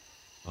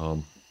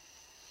 I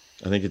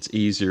think it's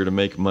easier to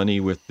make money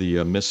with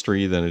the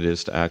mystery than it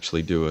is to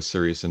actually do a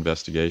serious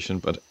investigation.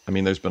 But I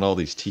mean, there's been all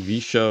these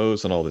TV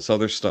shows and all this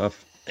other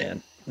stuff,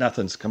 and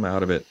nothing's come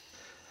out of it.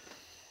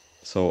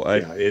 So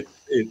I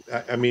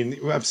mean,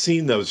 I've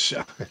seen those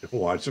shows. I don't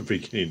watch them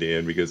beginning to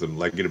end because I'm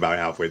like, get about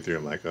halfway through.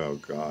 I'm like, oh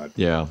God.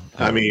 Yeah.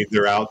 I mean,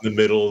 they're out in the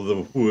middle of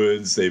the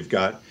woods. They've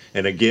got,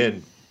 and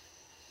again,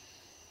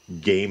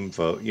 game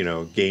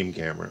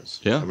cameras.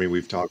 Yeah. I mean,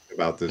 we've talked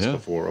about this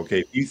before. Okay,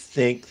 if you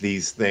think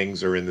these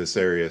things are in this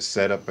area,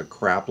 set up a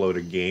crap load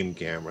of game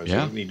cameras.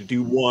 Yeah. You need to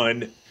do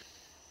one.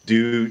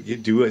 Do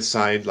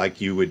a like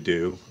you would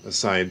do a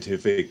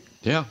scientific,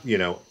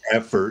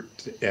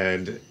 effort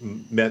and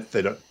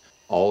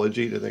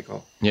methodology. Do they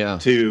call? Yeah.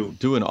 To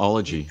do an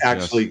ology.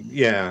 Actually,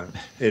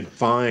 and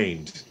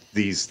find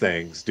these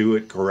things, do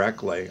it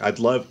correctly. I'd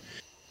love,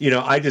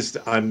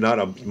 I'm not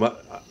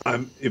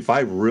if I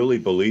really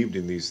believed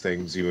in these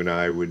things, you and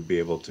I would be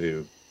able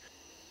to,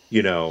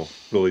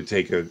 really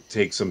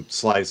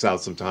slice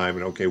out some time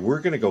and, okay, we're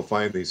going to go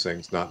find these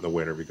things, not in the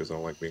winter because I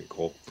don't like being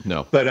cold.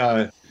 No.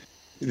 But,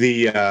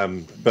 they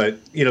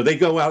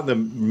go out in the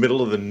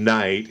middle of the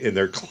night and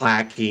they're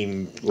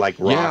clacking like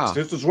rocks.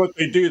 Yeah. This is what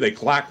they do. They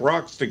clack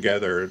rocks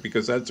together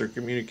because that's their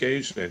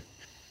communication.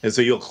 And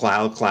so you'll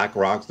clack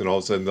rocks, and all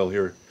of a sudden they'll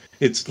hear.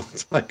 It's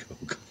like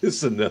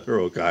it's another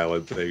Oak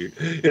Island thing.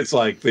 It's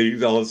like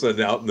they all of a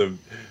sudden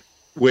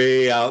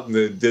way out in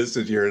the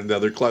distance here,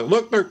 another clack.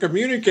 Look, they're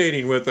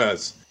communicating with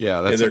us.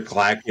 Yeah, and they're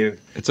clacking.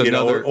 It's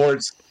another, or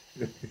it's.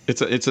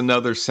 It's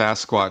another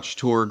Sasquatch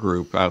tour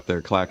group out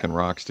there clacking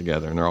rocks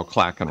together, and they're all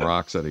clacking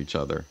rocks at each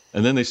other,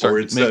 and then they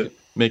start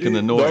making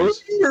the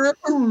noise.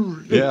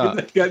 Yeah,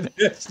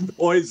 that's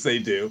noise they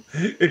do.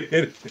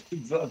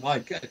 I'm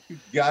like, you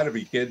got to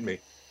be kidding me!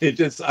 It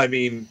just,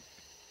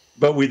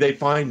 but they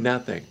find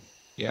nothing.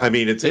 Yeah,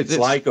 it's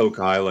like Oak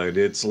Island.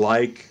 It's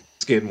like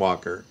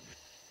Skinwalker.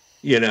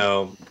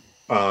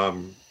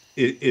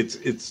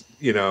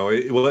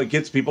 It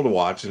gets people to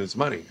watch and it's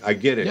money. I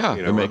get it. Yeah,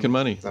 they're making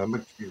money. I'm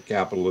a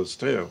capitalist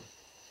too,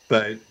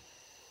 but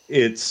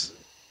it's,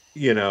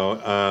 it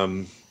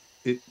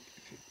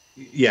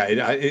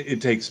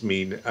takes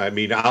me.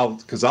 I'll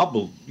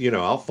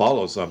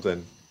follow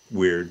something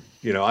weird.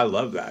 I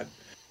love that,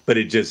 but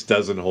it just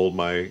doesn't hold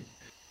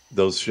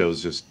those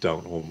shows just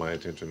don't hold my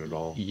attention at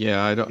all.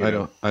 Yeah, I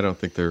don't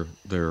think they're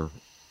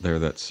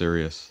that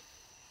serious.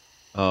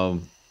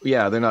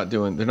 Yeah, they're not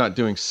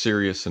doing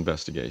serious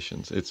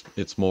investigations.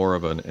 It's more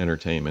of an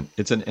entertainment.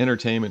 It's an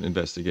entertainment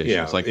investigation.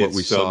 Yeah, it's like what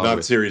we saw.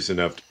 Not serious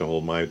enough to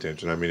hold my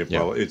attention.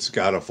 It's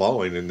got a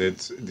following, and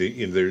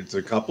there's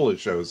a couple of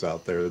shows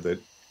out there that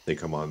they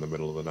come on in the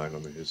middle of the night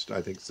on the History.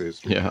 I think it's the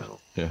History Channel.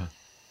 Yeah.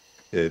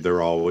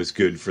 They're always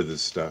good for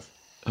this stuff.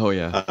 Oh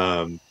yeah.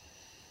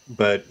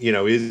 But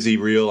is he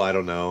real? I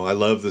don't know. I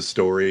love the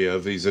story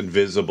of he's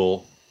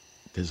invisible.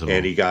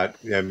 And he got,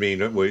 out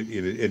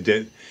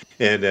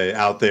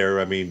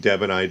there,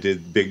 Deb and I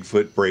did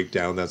Bigfoot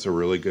Breakdown. That's a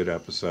really good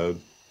episode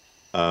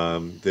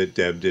that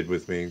Deb did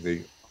with me.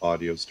 The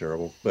audio's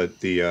terrible, but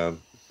the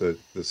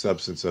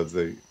substance of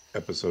the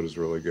episode is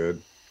really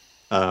good.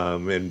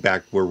 And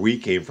back where we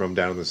came from,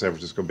 down in the San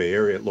Francisco Bay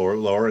Area at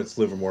Lawrence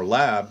Livermore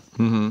Lab,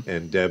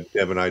 and Deb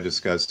and I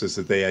discussed this,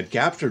 that they had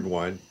captured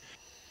one,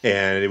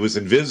 and it was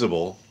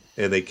invisible,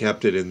 and they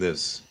kept it in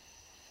this.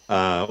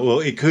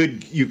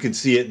 You can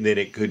see it, and then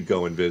it could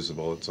go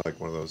invisible. It's like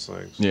one of those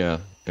things. Yeah.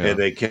 And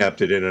they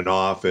kept it in an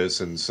office,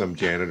 and some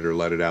janitor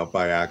let it out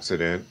by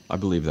accident. I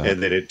believe that.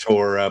 And then it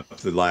tore up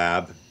the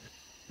lab.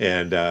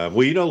 And,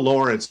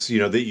 Lawrence,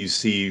 that you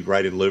see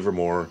right in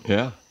Livermore.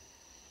 Yeah.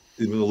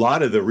 A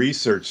lot of the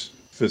research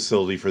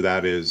facility for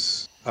that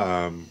is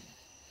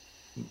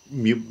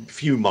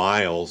few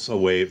miles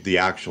away from the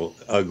actual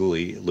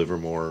ugly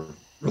Livermore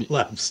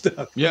lab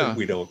stuff. Yeah.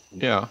 We don't.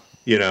 Yeah.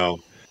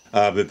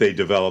 That they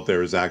developed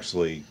there is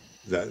actually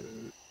that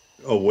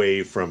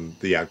away from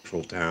the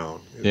actual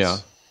town.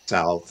 It's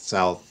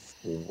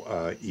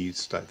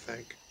southeast, I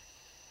think.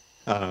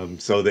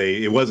 So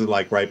it wasn't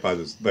like right by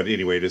this, but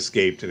anyway, it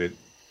escaped and it,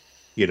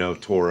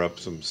 tore up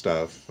some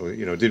stuff. It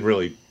didn't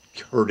really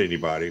hurt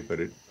anybody, but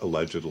it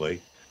allegedly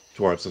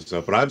tore up some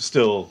stuff. But I'm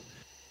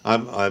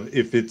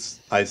if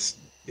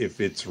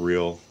it's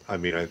real,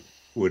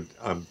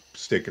 I'm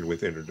sticking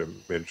with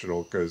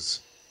interdimensional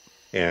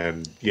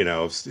and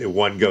if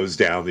one goes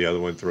down, the other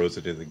one throws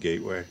it in the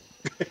gateway.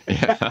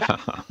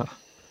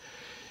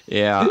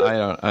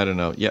 Yeah, I don't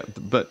know. Yeah,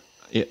 but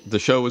the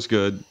show was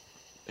good.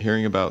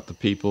 Hearing about the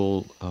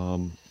people,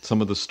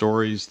 some of the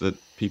stories that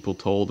people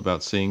told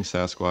about seeing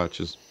Sasquatch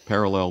is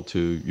parallel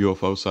to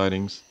UFO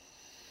sightings.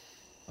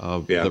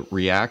 The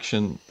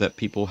reaction that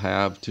people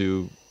have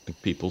to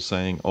people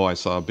saying, "Oh, I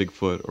saw a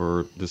Bigfoot,"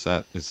 or this,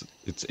 that.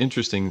 It's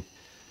interesting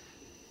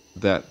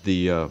that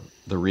the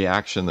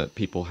reaction that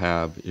people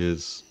have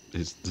is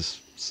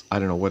this. I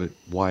don't know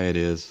why it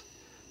is.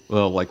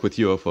 Well, like with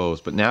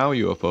UFOs, but now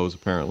UFOs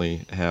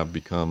apparently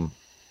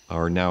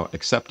are now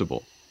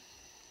acceptable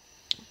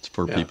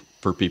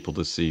for people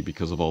to see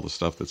because of all the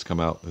stuff that's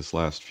come out this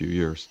last few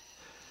years.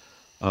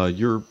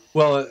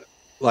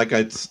 Like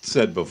I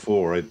said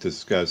before, I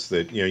discussed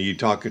that you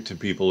talk to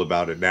people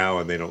about it now,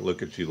 and they don't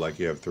look at you like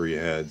you have three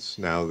heads.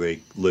 Now they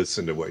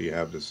listen to what you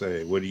have to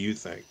say. What do you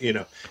think?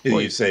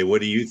 You say,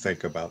 "What do you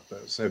think about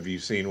this? Have you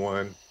seen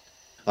one?"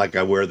 Like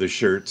I wear the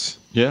shirts,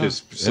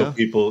 just so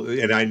people.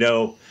 And I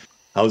know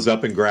I was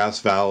up in Grass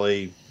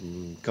Valley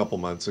a couple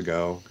months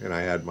ago, and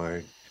I had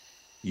my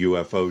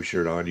UFO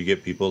shirt on. You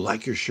get people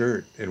like your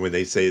shirt, and when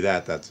they say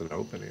that, that's an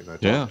opening. I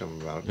talk to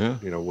them about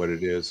what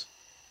it is.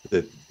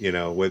 That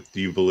what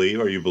do you believe?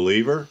 Are you a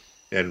believer?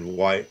 And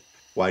why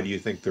do you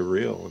think they're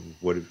real? And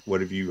what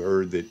have you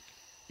heard that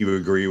you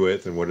agree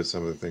with? And what are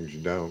some of the things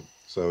you don't?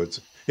 So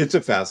it's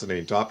a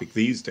fascinating topic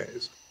these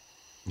days.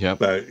 Yeah.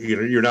 But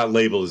you're not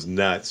labeled as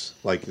nuts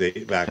like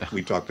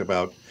we talked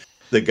about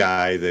the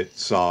guy that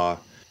saw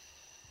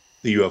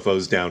the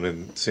UFOs down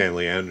in San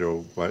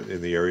Leandro,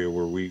 in the area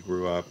where we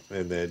grew up,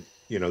 and then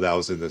that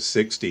was in the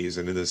 '60s,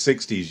 and in the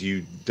 '60s you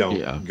Yeah.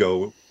 don't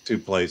go to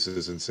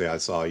places and say I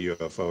saw a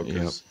UFO,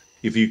 because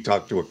if you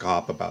talk to a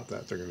cop about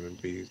that, they're going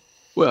to be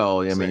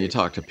Well, I mean, you saying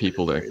talk to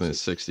people you're back in the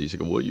crazy. '60s. You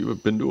go, well, you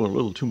have been doing a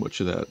little too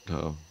much of that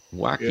Yeah,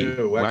 wacky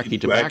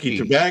wacky tobacco,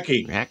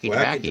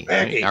 tobacco.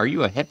 right? Are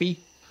you a hippie?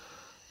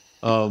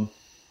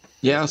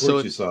 Yeah. Of So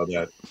course it. you saw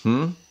that.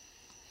 Hmm.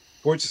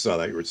 Of course you saw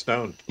that. You were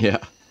stoned. Yeah.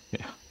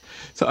 Yeah.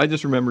 So I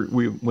just remember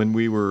when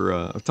we were.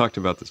 I've talked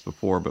about this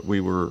before, but we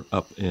were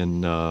up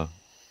in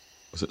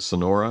was it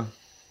Sonora,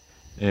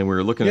 and we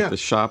were looking at Yeah. the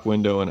shop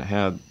window, and it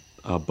had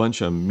a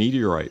bunch of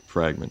meteorite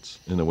fragments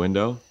in the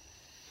window.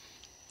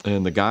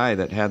 And the guy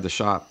that had the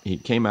shop, he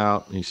came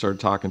out and he started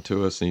talking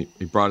to us, and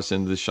he brought us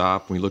into the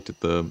shop, and we looked at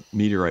the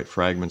meteorite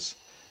fragments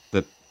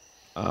that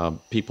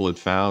people had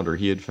found, or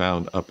he had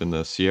found up in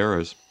the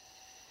Sierras.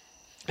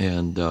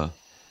 And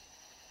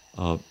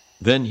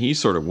then he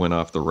sort of went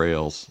off the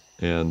rails,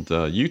 and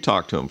you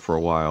talked to him for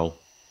a while,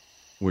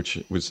 which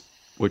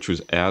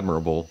was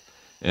admirable.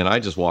 And I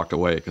just walked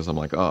away because I'm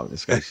like, oh,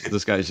 this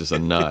guy's just a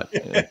nut.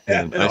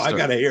 And No, I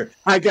gotta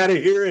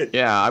hear it.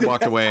 Yeah, I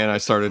walked away and I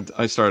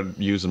started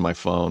using my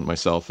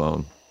cell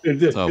phone.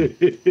 So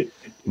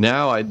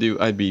now I'd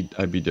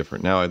be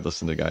different. Now I'd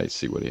listen to the guy,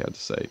 see what he had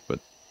to say. But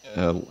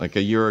like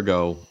a year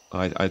ago,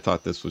 I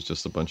thought this was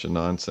just a bunch of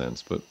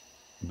nonsense. But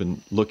I've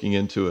been looking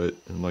into it,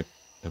 and like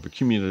I've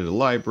accumulated a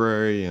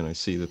library, and I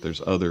see that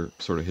there's other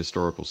sort of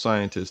historical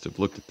scientists have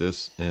looked at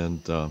this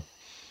and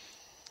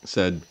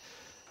said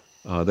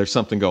there's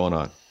something going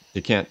on.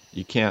 You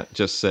can't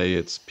just say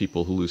it's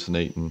people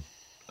hallucinating.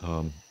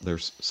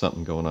 There's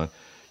something going on.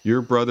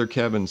 Your brother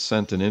Kevin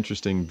sent an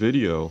interesting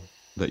video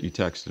that you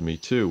texted me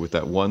too, with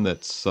that one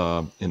that's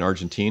in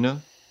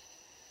Argentina.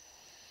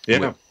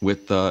 Yeah.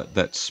 With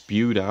that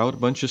spewed out a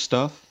bunch of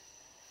stuff.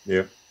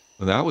 Yeah.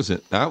 Well, that was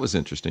it. That was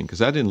interesting because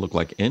that didn't look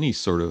like any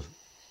sort of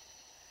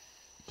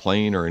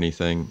plane or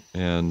anything,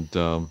 and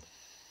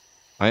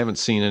I haven't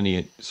seen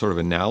any sort of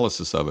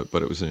analysis of it,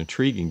 but it was an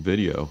intriguing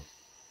video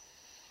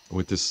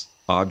with this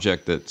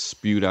object that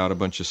spewed out a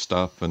bunch of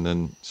stuff and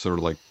then sort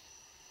of like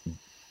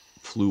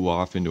flew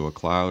off into a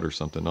cloud or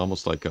something,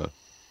 almost like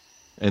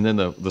and then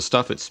the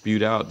stuff it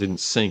spewed out didn't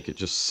sink. It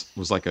just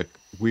was like a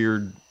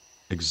weird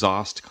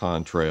exhaust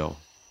contrail.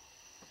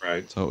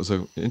 Right. So it was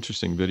an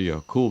interesting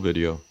video, cool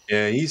video.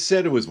 Yeah, he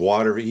said it was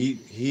water.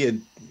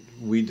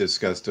 We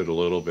discussed it a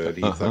little bit.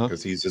 He thought,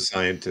 because he's a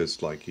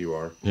scientist like you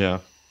are. Yeah.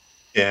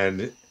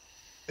 And,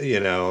 he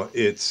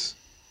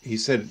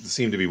said it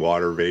seemed to be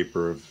water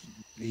vapor.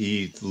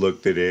 He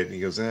looked at it and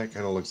he goes, that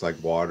kind of looks like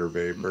water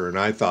vapor. And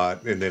I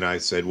thought, and then I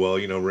said, well,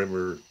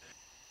 remember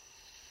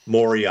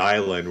Maury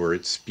Island where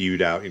it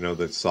spewed out,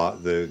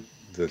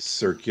 the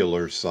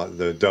circular,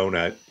 the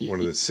donut, one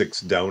of the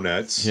 6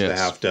 donuts, yes. The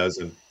half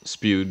dozen.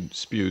 Spewed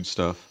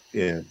stuff.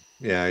 Yeah.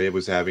 Yeah, it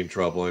was having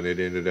trouble, and it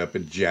ended up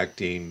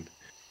injecting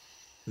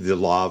the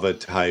lava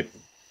type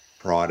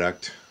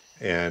product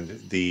and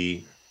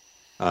the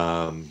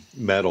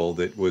metal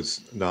that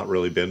was not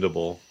really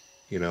bendable,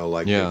 they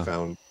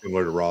found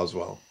similar to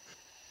Roswell.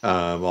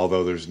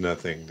 Although there's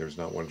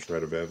not one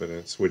shred of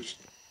evidence, which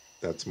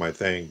that's my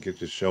thing.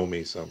 Just show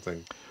me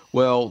something.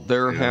 Well,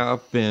 there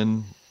have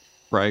been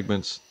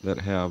fragments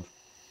that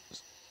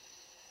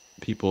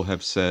people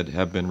have said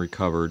have been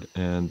recovered,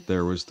 and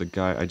there was the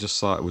guy I just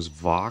saw, it was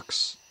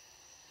Vox,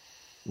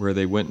 where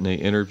they went and they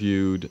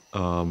interviewed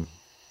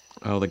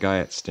the guy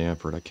at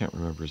Stanford, I can't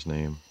remember his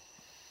name,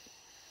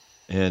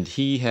 and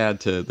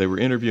they were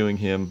interviewing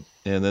him,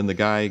 and then the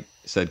guy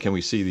said, can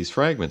we see these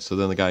fragments? So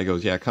then the guy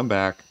goes, yeah, come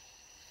back,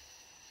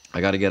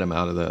 I got to get him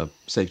out of the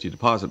safety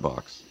deposit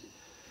box.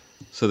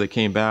 So they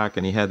came back,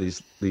 and he had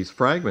these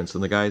fragments,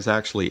 and the guys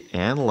actually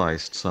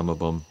analyzed some of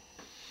them.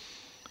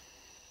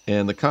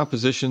 And the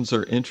compositions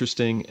are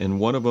interesting, and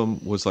one of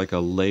them was like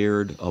a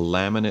metal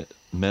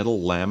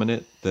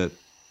laminate that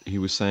he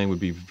was saying would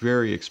be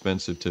very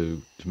expensive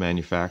to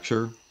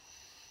manufacture.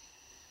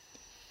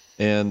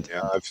 And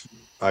yeah,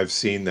 I've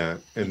seen that,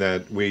 and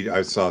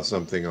I saw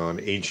something on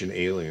Ancient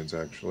Aliens,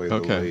 actually.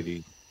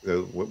 Okay.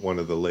 One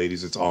of the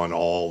ladies, it's on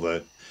all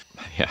the.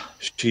 Yeah.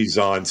 She's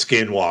on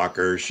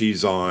Skinwalker.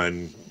 She's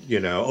on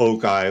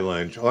Oak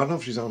Island. I don't know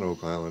if she's on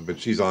Oak Island, but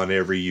she's on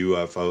every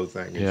UFO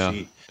thing. And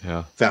she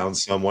found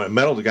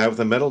a guy with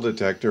a metal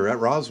detector at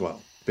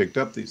Roswell picked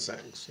up these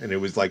things, and it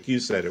was like you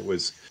said, it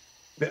was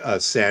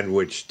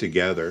sandwiched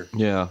together.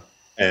 Yeah.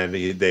 And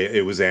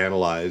it was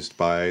analyzed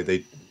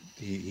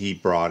he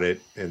brought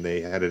it, and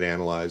they had it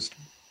analyzed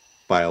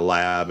by a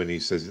lab, and he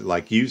says,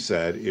 like you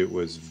said,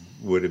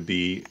 would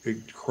be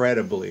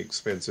incredibly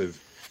expensive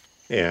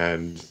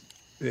and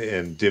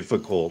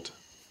difficult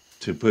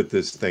to put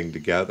this thing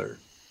together,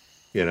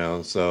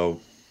 so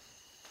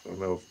I don't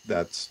know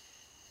if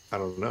I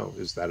don't know,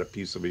 is that a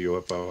piece of a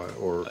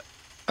UFO, or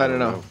I don't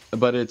know.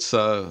 But it's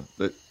some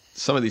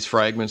of these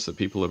fragments that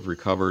people have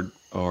recovered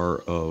are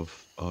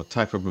of a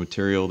type of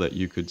material that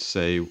you could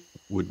say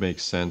would make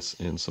sense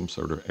in some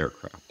sort of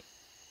aircraft.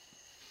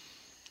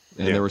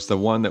 And there was the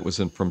one that was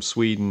from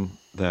Sweden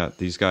that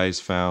these guys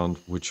found,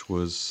 which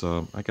was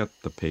I got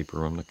the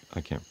paper.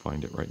 I can't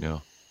find it right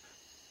now.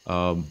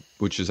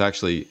 Which is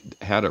actually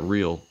had a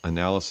real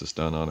analysis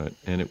done on it,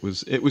 and it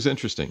was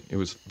interesting. It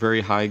was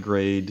very high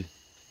grade.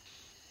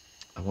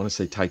 I want to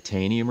say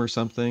titanium or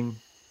something.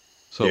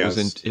 So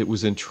it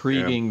was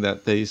intriguing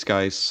that these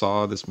guys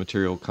saw this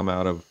material come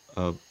out of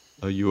a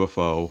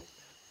UFO,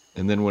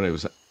 and then when it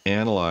was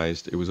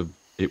analyzed,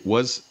 it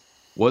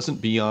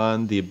wasn't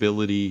beyond the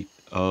ability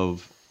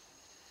of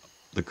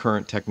the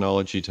current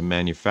technology to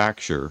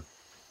manufacture,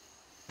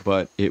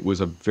 but it was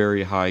a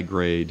very high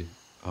grade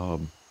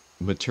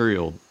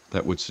material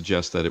that would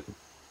suggest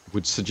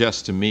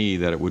to me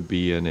that it would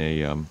be in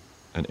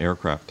an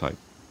aircraft type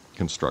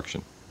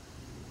construction.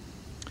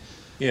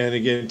 Yeah, and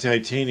again,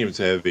 titanium's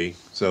heavy,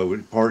 so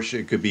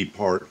it could be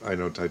part. I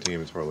know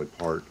titanium is probably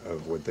part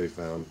of what they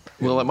found.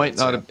 Well, it might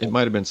not. It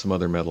might have been some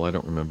other metal. I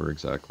don't remember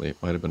exactly.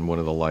 It might have been one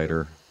of the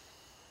lighter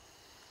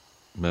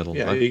metal.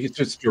 Yeah, it's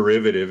just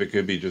derivative. It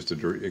could be be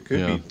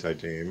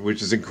titanium,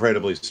 which is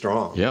incredibly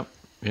strong. Yep.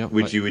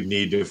 Which you would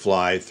need to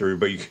fly through,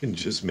 but you can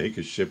just make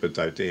a ship of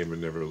titanium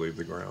and never leave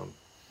the ground.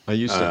 I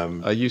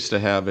used to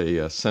have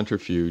a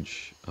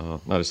centrifuge,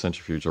 not a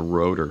centrifuge, a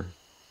rotor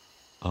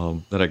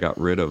that I got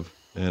rid of.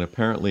 And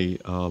apparently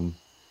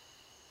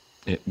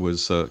it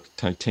was a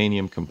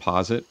titanium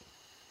composite,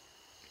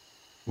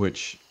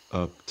 which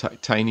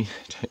titanium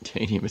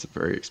is a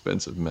very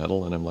expensive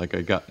metal. And I'm like,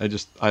 I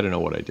don't know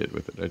what I did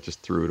with it. I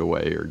just threw it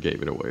away or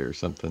gave it away or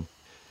something.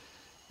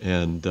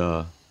 And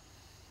I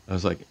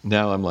was like,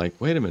 now I'm like,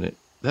 wait a minute,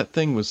 that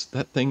thing was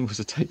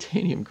a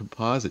titanium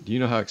composite. Do you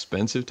know how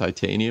expensive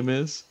titanium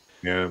is?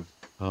 Yeah.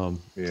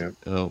 Yeah.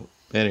 Oh,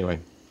 anyway.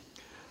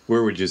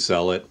 Where would you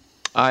sell it?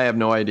 I have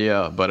no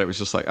idea, but it was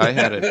just like I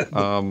had it.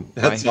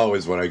 That's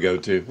always what I go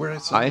to.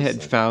 I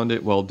had found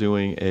it while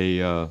doing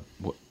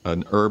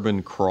an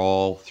urban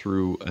crawl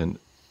through an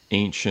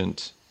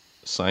ancient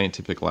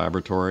scientific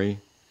laboratory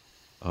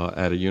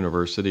at a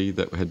university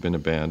that had been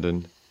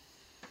abandoned.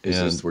 Is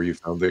this where you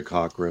found the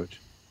cockroach?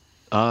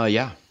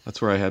 Yeah, that's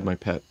where I had my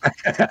pet.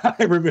 I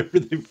remember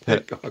the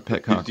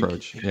pet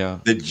cockroach. Yeah,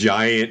 the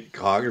giant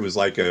cockroach. It was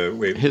like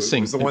hissing.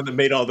 It was the one that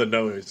made all the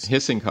noise.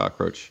 Hissing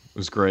cockroach. It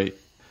was great.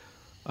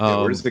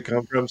 Where does it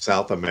come from?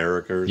 South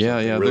America? Or yeah.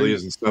 It really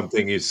isn't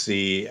something you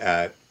see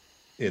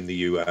in the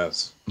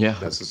U.S. Yeah,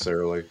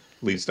 necessarily. At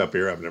least up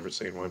here, I've never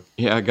seen one.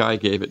 Yeah, a guy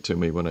gave it to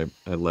me when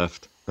I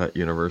left that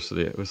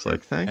university. It was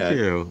like, thank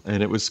you,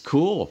 and it was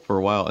cool for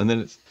a while, and then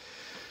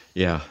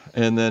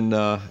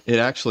it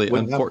actually.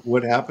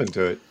 What happened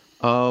to it?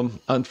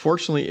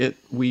 Unfortunately,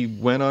 we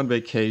went on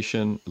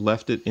vacation,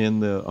 left it in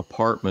the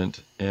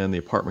apartment, and the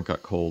apartment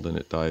got cold, and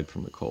it died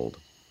from the cold.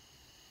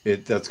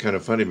 That's kind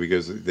of funny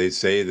because they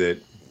say that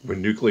when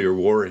nuclear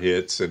war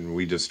hits and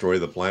we destroy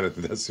the planet,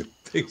 that's the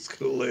thing's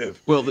going to live.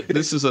 Well,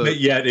 this is but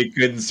yet it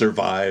couldn't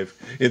survive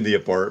in the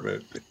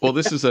apartment. Well,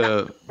 this is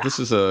a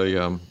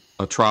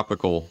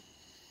tropical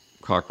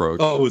cockroach.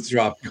 Oh, it's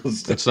tropical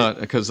stuff. It's not,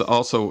 because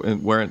also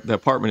where the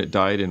apartment it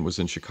died in was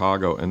in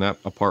Chicago, and that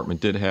apartment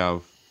did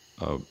have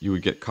you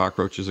would get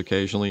cockroaches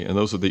occasionally, and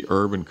those are the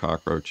urban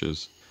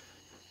cockroaches,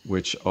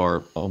 which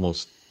are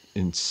almost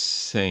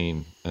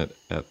insane at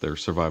their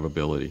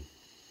survivability.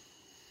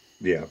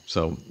 Yeah.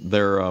 So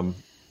they're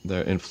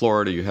in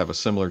Florida. You have a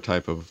similar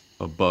type of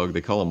bug. They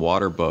call them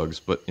water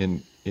bugs, but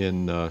in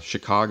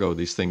Chicago,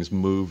 these things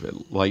move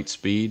at light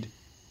speed.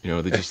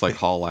 They just like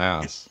haul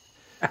ass.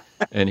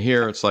 And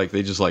here it's like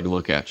they just like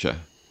look at you.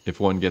 If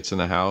one gets in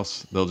the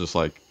house, they just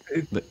like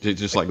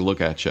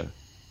look at you.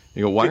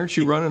 You go, why aren't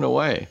you running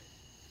away?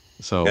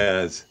 So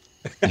yes.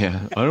 Yeah,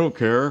 I don't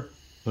care.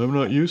 I'm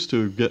not used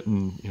to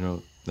getting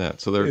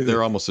that. So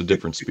they're almost a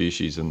different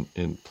species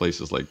in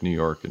places like New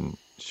York and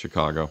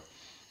Chicago.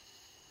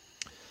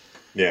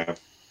 Yeah.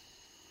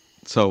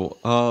 So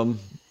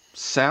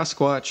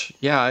Sasquatch,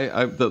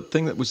 yeah, the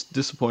thing that was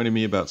disappointing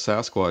me about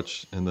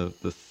Sasquatch and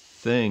the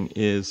thing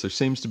is there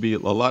seems to be a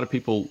lot of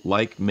people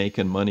like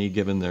making money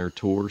giving their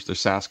tours, their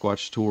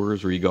Sasquatch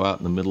tours, where you go out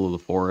in the middle of the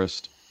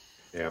forest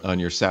on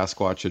your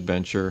Sasquatch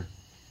adventure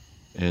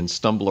and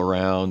stumble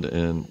around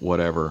and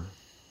whatever.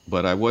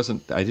 But I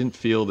didn't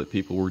feel that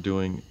people were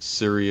doing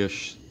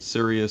serious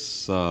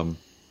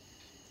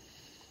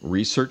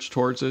research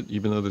towards it,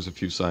 even though there's a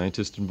few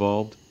scientists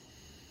involved.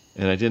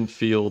 And I didn't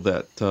feel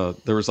that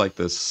there was like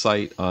this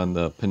site on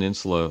the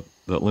peninsula,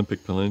 the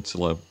Olympic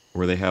Peninsula,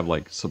 where they have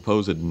like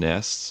supposed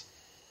nests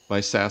by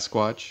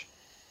Sasquatch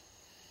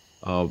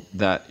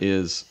that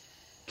is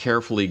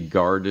carefully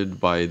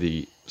guarded by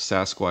the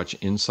Sasquatch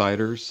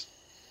insiders.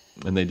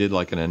 And they did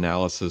like an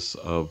analysis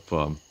of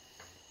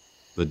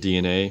the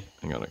DNA.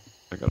 Hang on,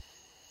 I got.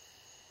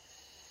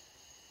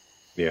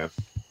 Yeah,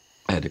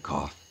 I had to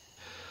cough.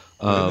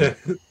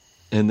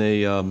 And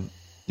they,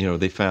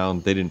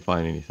 they didn't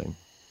find anything.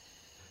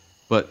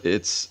 But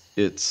it's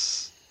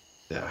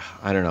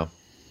I don't know.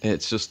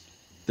 It's just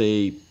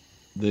the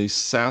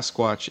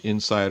Sasquatch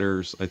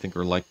insiders, I think,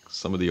 are like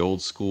some of the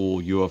old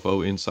school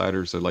UFO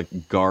insiders. They're like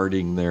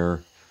guarding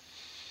their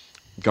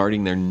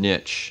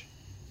niche,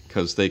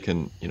 because they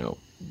can,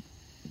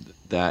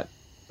 that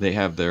they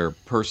have their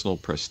personal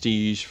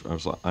prestige.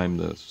 I'm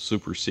the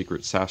super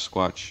secret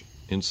Sasquatch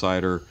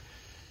insider,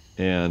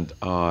 and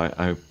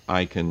I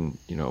can,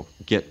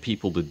 get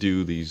people to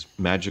do these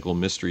magical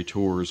mystery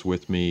tours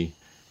with me,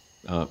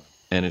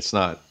 and it's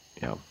not,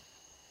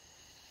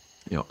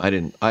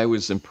 I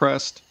was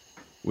impressed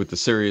with the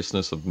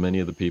seriousness of many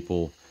of the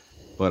people,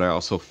 but I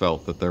also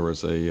felt that there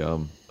was a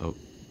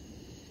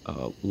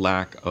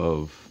lack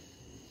of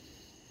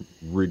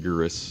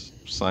rigorous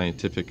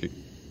scientific,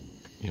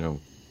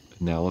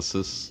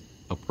 analysis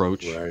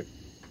approach. Right.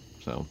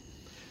 So,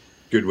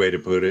 good way to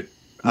put it.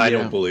 I Yeah.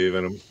 don't believe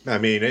in them. I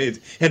mean,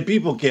 and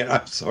people can't.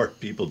 I'm sorry,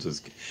 people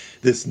just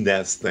this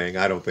nest thing.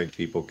 I don't think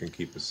people can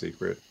keep a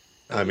secret.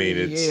 I mean,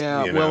 it's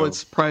well,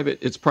 it's private.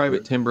 It's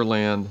private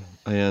timberland,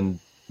 and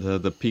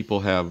the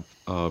people have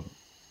a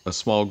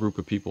small group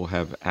of people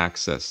have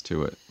access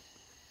to it.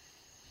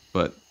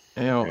 But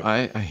Yeah.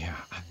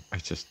 I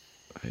just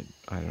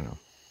I don't know.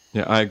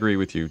 Yeah, I agree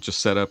with you. Just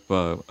set up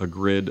a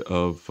grid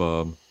of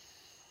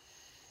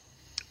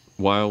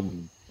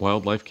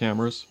wildlife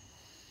cameras,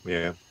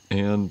 Yeah.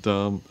 and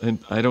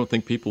I don't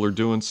think people are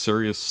doing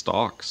serious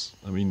stalks.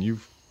 I mean,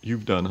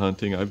 you've done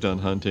hunting. I've done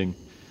hunting.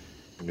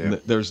 Yeah.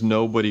 There's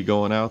nobody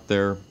going out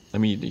there. I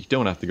mean, you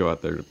don't have to go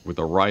out there with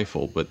a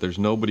rifle, but there's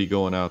nobody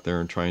going out there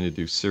and trying to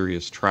do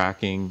serious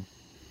tracking.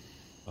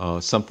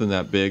 Something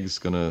that big's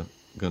gonna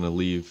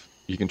leave.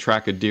 You can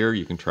track a deer.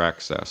 You can track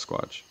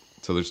Sasquatch.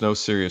 So there's no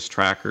serious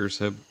trackers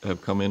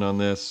have come in on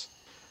this.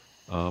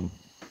 So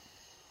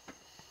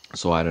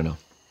I don't know.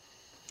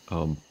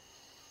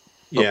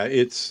 Yeah,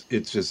 it's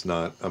just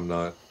not. I'm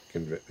not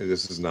convinced.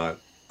 This is not.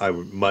 I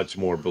would much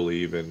more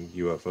believe in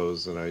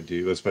UFOs than I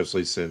do,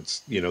 especially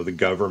since the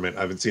government.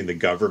 I haven't seen the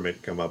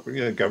government come up.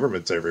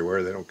 Government's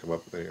everywhere. They don't come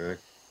up with anything,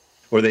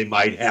 or they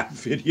might have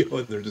video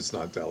and they're just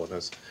not telling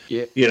us.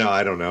 Yeah.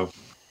 I don't know.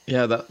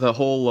 Yeah, the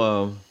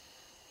whole.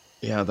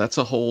 Yeah, that's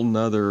a whole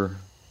nother.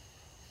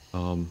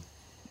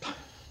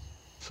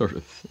 Sort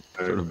of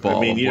ball.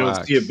 I mean, of you wax.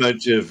 don't see a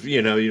bunch of,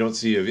 you don't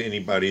see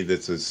anybody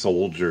that's a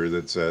soldier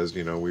that says,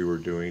 we were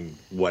doing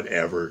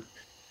whatever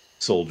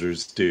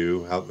soldiers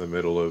do out in the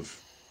middle of,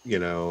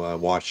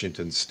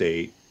 Washington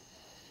State.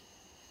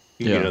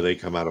 Yeah. They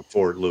come out of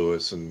Fort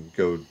Lewis and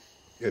go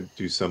and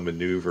do some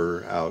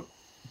maneuver out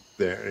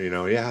there.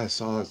 I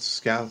saw a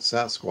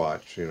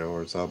Sasquatch,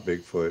 or saw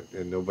Bigfoot,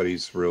 and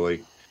nobody's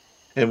really.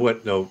 And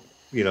the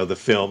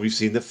film, you've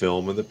seen the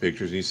film and the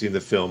pictures, and you've seen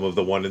the film of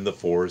the one in the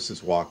forest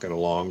is walking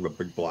along, the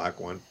big black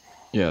one.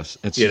 Yes,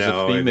 and she's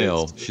a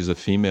female. And She's a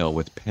female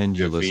with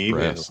pendulous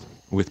breast.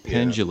 With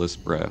pendulous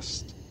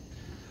breast.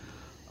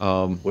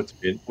 What's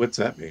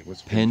that mean?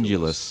 What's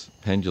pendulous?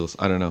 Pendulous.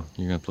 I don't know.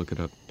 You're gonna have to look it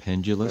up.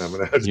 Pendulous.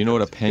 You know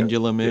what a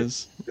pendulum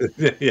is?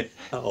 Yeah.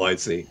 Oh, I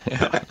see.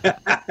 Yeah.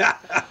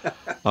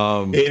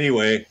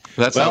 Anyway,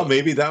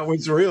 maybe that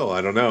one's real.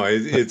 I don't know.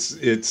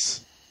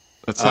 It's.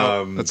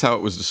 That's how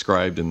it was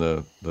described in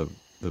the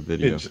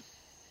video,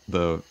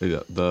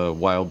 the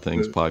Wild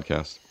Things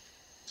podcast.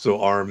 So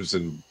arms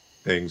and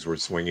things were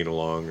swinging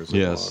along. As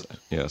Yes,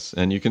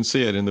 and you can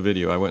see it in the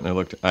video. I went and I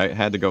looked. I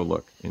had to go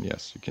look, and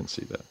yes, you can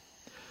see that.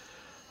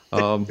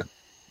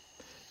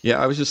 Yeah,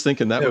 I was just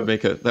thinking that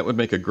would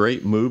make a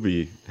great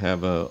movie.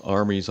 Have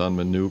armies on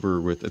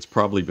maneuver with. It's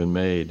probably been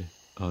made,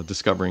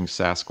 discovering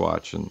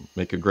Sasquatch, and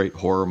make a great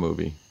horror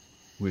movie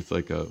with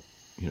like a.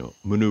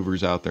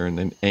 Maneuvers out there and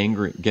then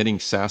getting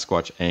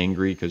Sasquatch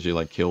angry because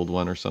you killed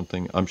one or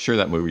something. I'm sure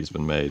that movie's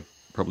been made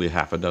probably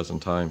half a dozen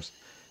times.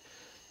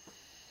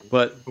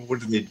 But what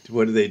do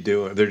they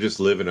do? They're just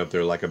living up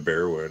there like a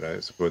bear would.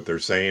 That's what they're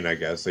saying. I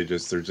guess they're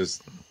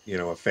just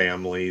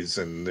families,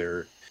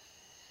 and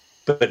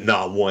but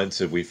not once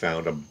have we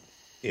found them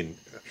in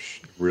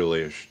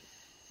really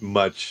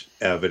much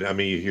evidence. I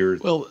mean, you hear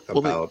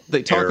about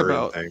they talk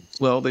about things.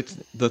 Well,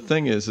 the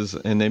thing is,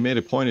 and they made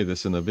a point of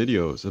this in the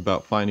videos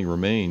about finding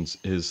remains.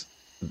 Is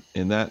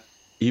in that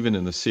even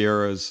in the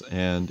Sierras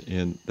and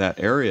in that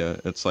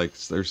area, it's like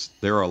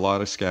there are a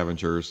lot of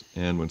scavengers,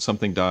 and when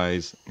something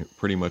dies, it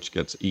pretty much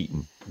gets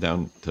eaten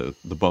down to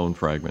the bone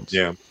fragments.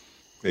 Yeah,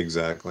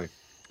 exactly.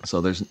 So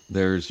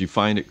there's you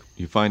find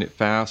it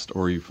fast,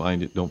 or you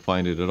don't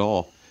find it at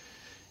all.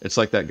 It's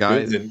like that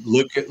guy.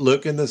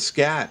 Look in the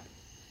scat.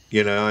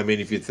 I mean,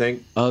 if you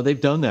think...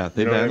 they've done that.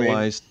 They've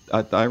analyzed...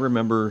 I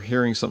remember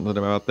hearing something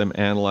about them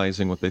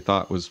analyzing what they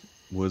thought was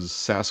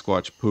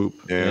Sasquatch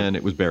poop, and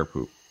it was bear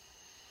poop.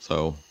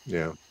 So...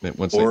 Yeah.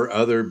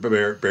 Other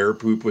bear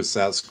poop with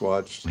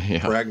Sasquatch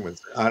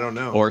fragments. I don't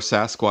know. Or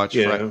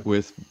Sasquatch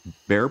with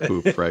bear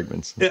poop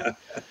fragments. Yeah.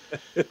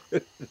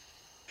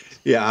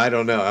 Yeah, I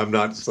don't know. I'm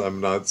not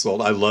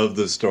sold. I love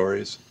the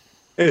stories.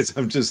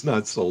 I'm just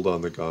not sold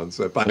on the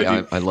concept.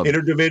 I love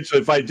interdimensional.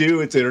 If I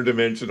do, it's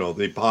interdimensional.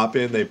 They pop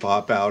in, they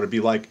pop out.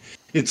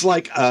 It's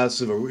like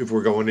us if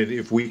we're going in.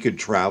 If we could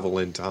travel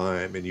in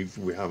time,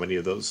 and how many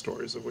of those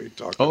stories have we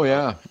talked about? Oh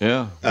yeah.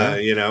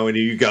 And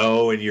you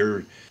go and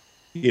you're,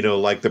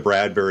 like the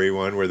Bradbury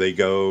one where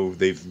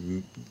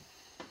the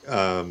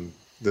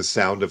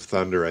Sound of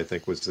Thunder, I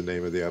think was the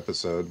name of the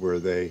episode, where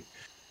they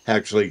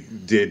actually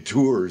did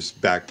tours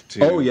back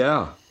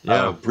to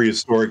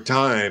prehistoric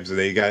times, and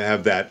they got to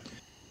have that.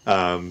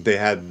 They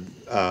had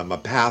a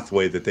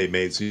pathway that they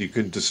made so you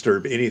couldn't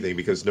disturb anything,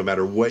 because no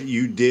matter what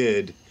you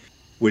did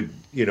would,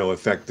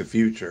 affect the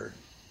future.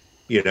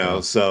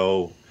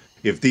 So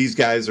if these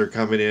guys are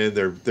coming in,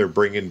 they're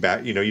bringing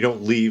back. You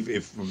don't leave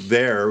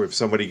if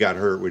somebody got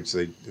hurt, which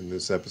they in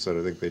this episode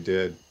I think they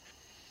did.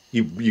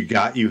 You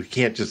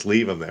can't just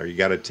leave them there. You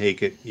got to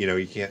take it.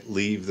 You can't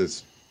leave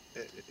this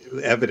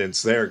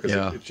evidence there,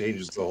 because it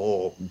changes the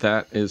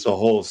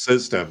whole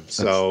system.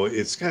 So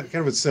it's kind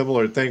of a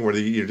similar thing where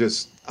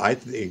I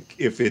think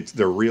if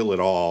they're real at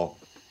all,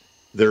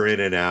 they're in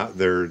and out.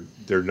 They're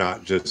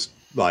not just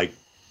like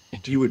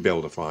you would be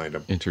able to find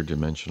them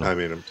interdimensional. I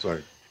mean, I'm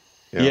sorry.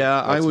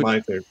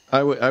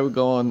 I would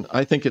go on.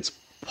 I think it's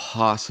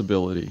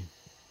possibility.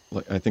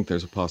 Like, I think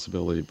there's a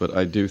possibility, but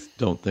I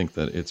don't think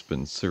that it's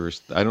been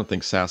serious. I don't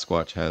think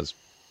Sasquatch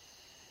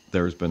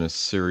there's been a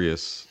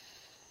serious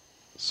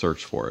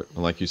search for it.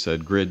 And like you said,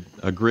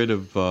 a grid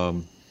of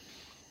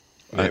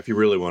if you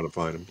really want to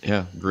find them.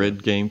 Yeah,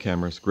 gridded game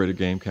cameras,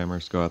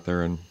 go out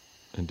there and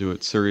do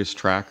it. Serious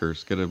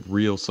trackers, get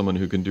someone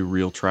who can do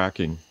real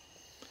tracking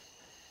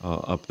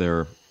up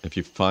there if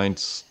you find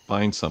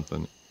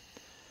something.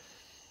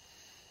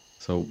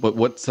 So,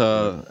 but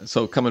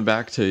so coming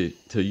back to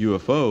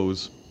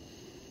UFOs,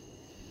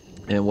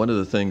 and one of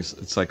the things,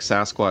 it's like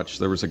Sasquatch,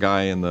 there was a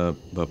guy in the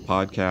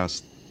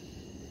podcast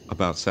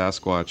about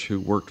Sasquatch who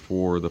worked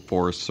for the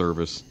Forest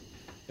Service,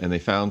 and they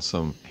found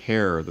some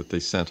hair that they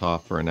sent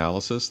off for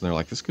analysis, and they're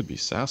like, this could be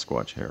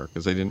Sasquatch hair,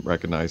 because they didn't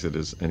recognize it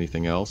as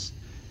anything else.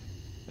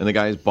 And the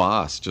guy's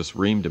boss just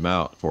reamed him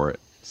out for it,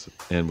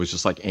 and was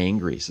just like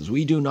angry. He says,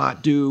 we do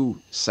not do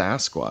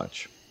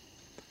Sasquatch.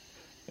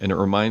 And it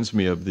reminds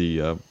me of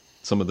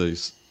some of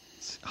these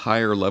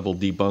higher level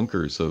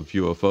debunkers of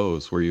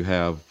UFOs, where you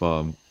have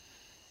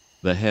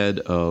the head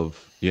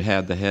of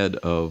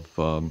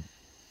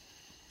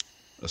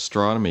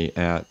astronomy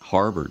at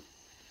Harvard,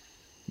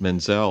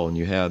 Menzel, and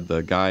you had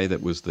the guy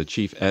that was the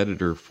chief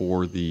editor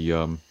for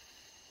the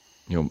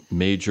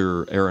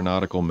major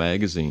aeronautical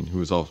magazine, who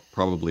was also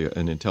probably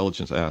an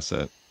intelligence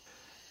asset,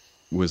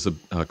 was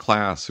a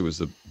class who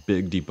was a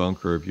big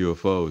debunker of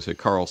UFOs. At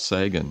Carl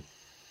Sagan,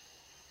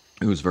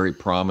 who was very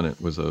prominent,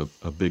 was a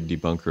big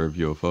debunker of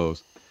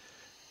UFOs.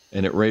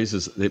 And it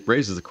raises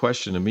the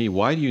question to me,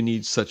 why do you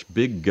need such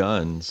big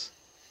guns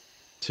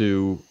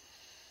to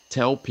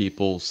tell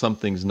people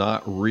something's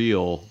not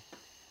real?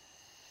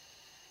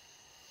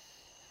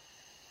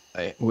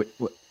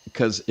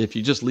 Because if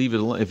you just leave it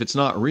alone, if it's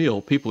not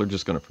real, people are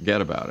just going to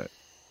forget about it.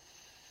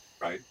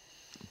 Right.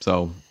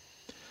 So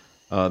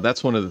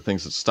that's one of the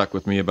things that stuck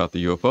with me about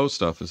the UFO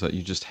stuff, is that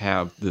you just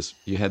have this.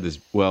 You had this.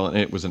 Well, and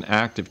it was an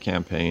active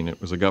campaign.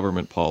 It was a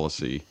government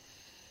policy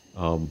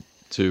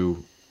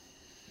to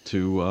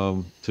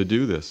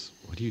do this.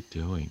 What are you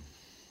doing?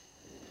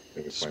 I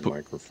think it's my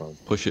microphone.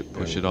 Push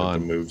it on.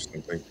 To move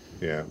something.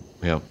 Yeah.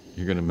 Yeah,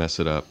 you're going to mess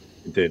it up.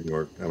 It didn't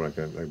work. I'm not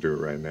going to do it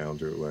right now. I'll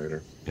do it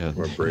later. Yeah.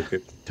 Or break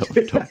it.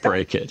 Don't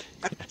break it.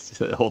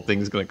 The whole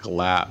thing's going to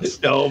collapse.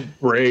 Don't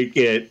break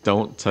it.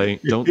 Don't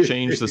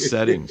change the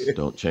settings.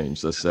 Don't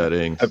change the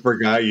settings. I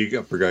forgot you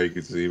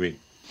could see me.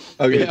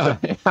 Okay. Yeah.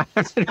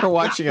 You're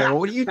watching it.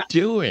 What are you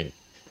doing?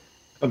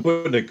 I'm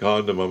putting a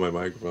condom on my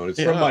microphone.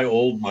 It's from my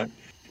old mic.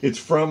 It's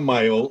from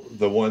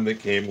the one that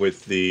came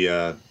with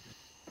the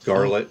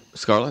Scarlet.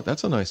 Scarlet?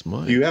 That's a nice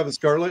mic. Do you have a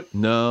Scarlet?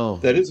 No.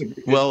 That is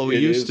we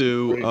used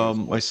to.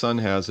 My son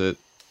has it,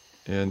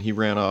 and he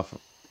ran off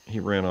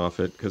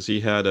it because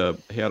he had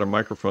a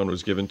microphone that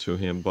was given to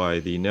him by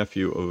the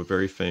nephew of a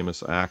very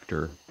famous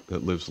actor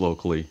that lives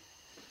locally.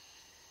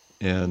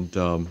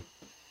 And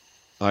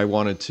I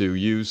wanted to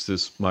use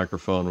this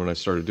microphone when I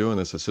started doing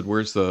this. I said,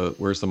 "Where's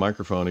the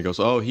microphone?" He goes,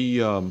 "Oh,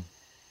 he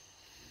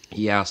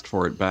asked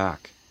for it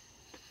back."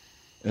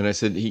 And I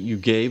said, "You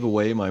gave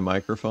away my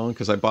microphone?"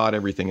 Because I bought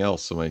everything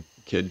else so my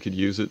kid could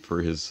use it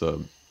for his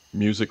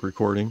music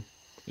recording.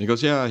 And he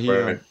goes, "Yeah,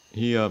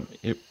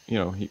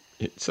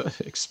 it's an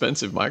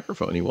expensive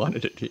microphone. He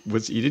wanted it.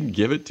 He didn't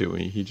give it to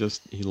me. He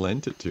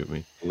lent it to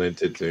me."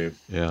 Lent it to him.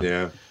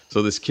 Yeah.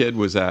 So this kid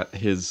was at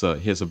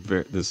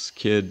this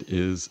kid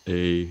is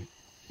a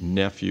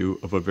nephew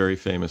of a very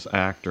famous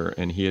actor,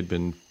 and he had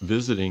been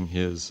visiting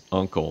his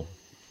uncle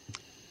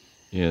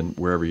in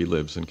wherever he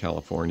lives in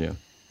California.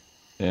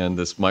 And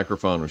this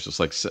microphone was just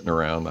like sitting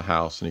around the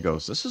house, and he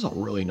goes, "This is a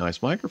really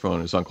nice microphone."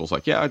 And his uncle's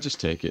like, "Yeah, just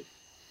take it."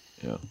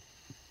 Yeah.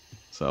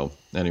 So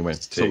anyway,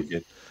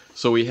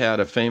 so we had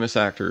a famous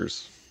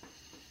actor's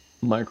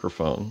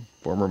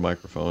former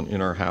microphone in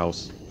our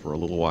house for a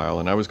little while,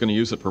 and I was going to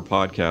use it for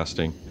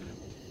podcasting,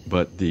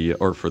 but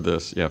for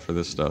this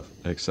stuff,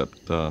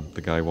 except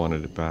the guy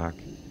wanted it back.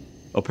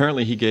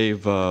 Apparently he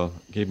gave my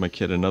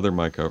kid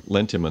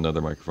lent him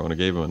another microphone. I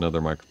gave him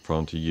another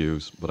microphone to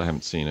use, but I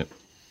haven't seen it.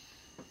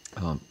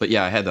 But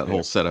yeah, I had that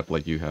whole setup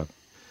like you have,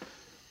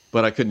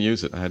 but I couldn't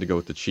use it. I had to go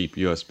with the cheap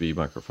USB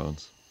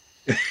microphones.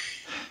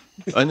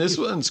 And this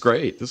one's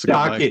great. This is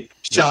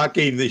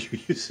shocking that you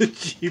use a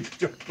cheap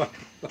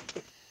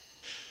microphone.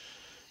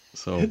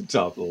 So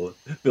Top of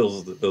the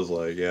Bill's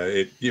like, yeah,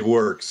 it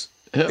works.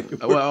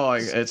 well,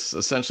 it's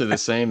essentially the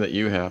same that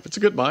you have. It's a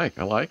good mic.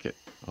 I like it.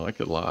 I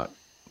like it a lot.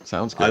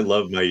 Sounds good. I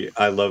love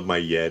my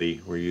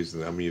Yeti. You're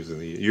using the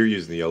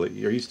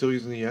Yeti. Are you still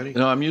using the Yeti?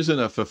 No, I'm using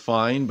a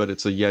Fifine, but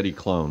it's a Yeti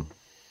clone.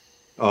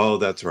 Oh,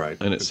 that's right.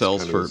 And it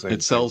sells for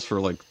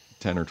like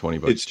 $10 or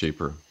 $20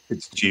 cheaper.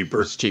 It's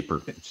cheaper. It's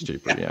cheaper.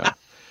 Yeah.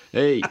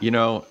 Hey,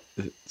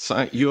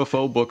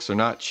 UFO books are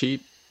not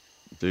cheap,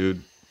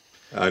 dude.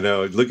 I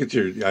know. Look at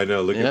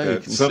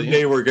that.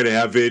 Someday we're going to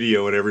have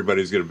video and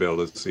everybody's going to be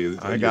able to see.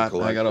 I got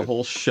a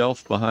whole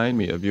shelf behind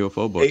me of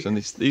UFO books, and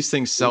these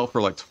things sell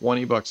for like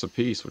 $20 a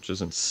piece, which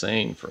is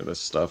insane for this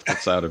stuff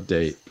that's out of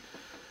date.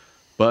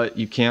 But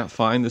you can't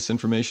find this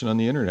information on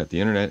the internet.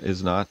 The internet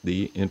is not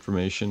the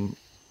information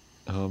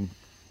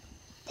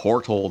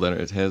portal that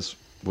it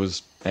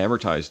was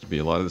advertised to be.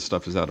 A lot of this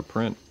stuff is out of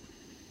print.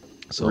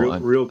 So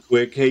real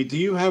quick, hey, do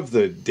you have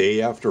the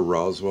day after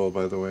Roswell?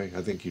 By the way,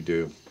 I think you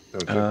do.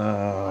 Don't you?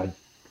 I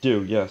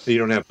do. Yes. You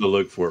don't have to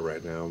look for it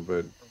right now,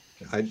 but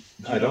I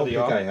don't think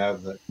I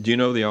have that. Do you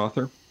know the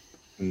author?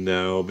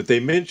 No, but they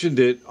mentioned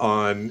it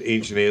on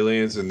Ancient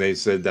Aliens, and they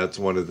said that's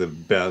one of the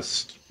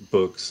best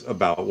books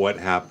about what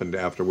happened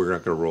after. We're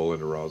not going to roll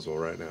into Roswell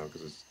right now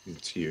because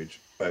it's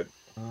huge. But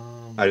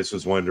I just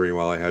was wondering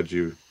while I had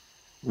you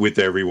with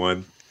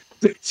everyone.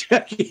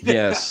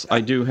 Yes,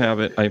 I do have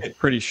it. I'm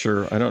pretty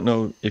sure. I don't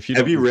know if you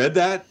have you read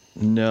that?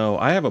 No,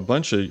 I have a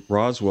bunch of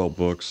Roswell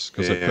books.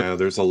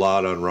 There's a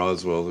lot on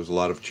Roswell. There's a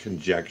lot of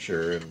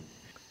conjecture and.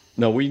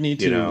 No, we need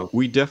to.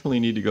 We definitely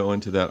need to go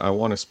into that. I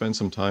want to spend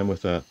some time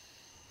with that.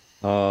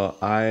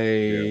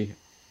 I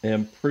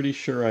am pretty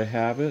sure I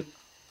have it.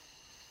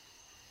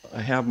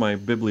 I have my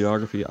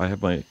bibliography. I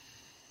have my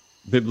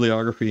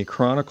bibliography,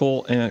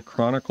 chronicle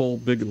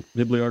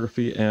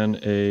bibliography, and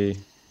a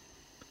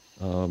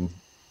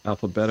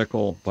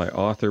alphabetical by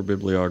author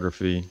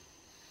bibliography.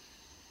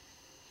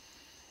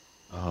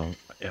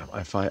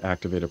 If I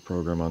activate a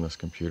program on this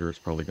computer, it's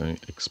probably going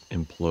to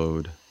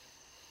implode.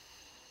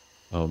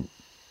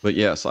 But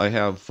yes, I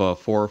have 4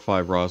 or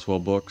 5 Roswell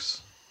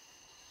books.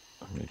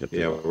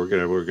 We're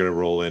gonna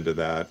roll into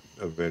that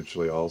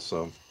eventually.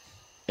 Also,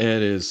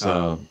 it is.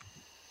 Yeah.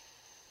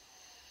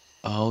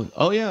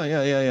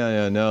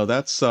 No,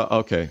 that's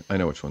okay. I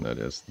know which one that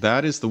is.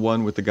 That is the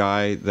one with the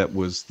guy that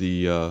was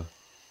the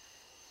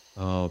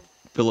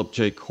Philip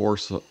J.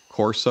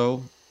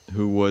 Corso,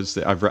 who was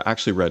I've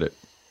actually read it,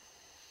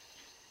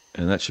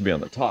 and that should be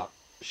on the top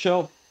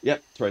shelf.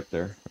 Yep, it's right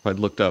there. If I'd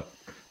looked up.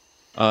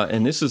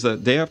 And this is the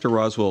day after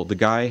Roswell. The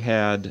guy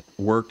had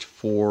worked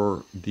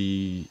for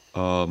the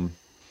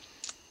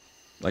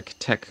like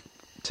tech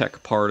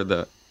part of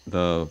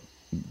the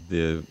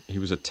he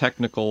was a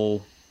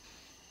technical.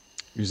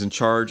 He was in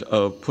charge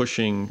of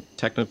pushing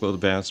technical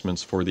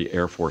advancements for the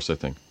Air Force, I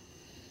think.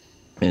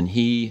 And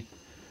he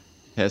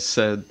has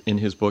said in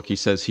his book, he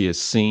says he has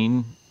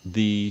seen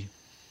the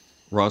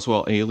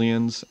Roswell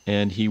aliens,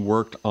 and he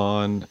worked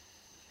on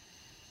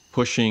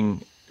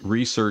pushing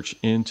research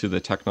into the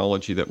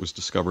technology that was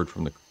discovered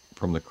from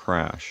the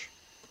crash.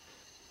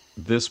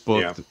 This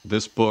book,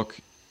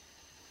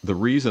 the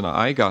reason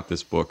I got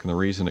this book and the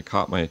reason it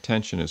caught my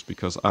attention is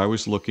because I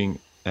was looking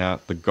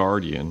at The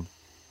Guardian,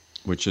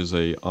 which is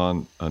a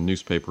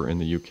newspaper in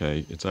the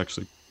UK. It's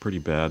actually pretty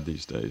bad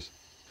these days.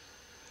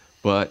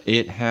 But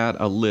it had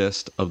a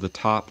list of the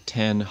top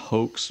 10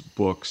 hoax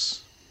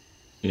books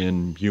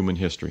in human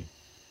history.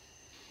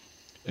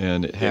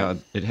 And it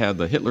had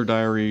the Hitler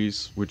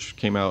Diaries, which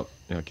came out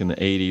like in the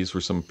 80s,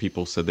 where some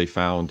people said they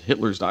found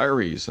Hitler's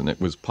diaries, and it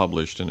was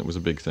published, and it was a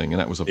big thing, and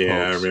that was a hoax.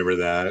 Yeah, I remember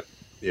that.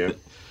 Yeah.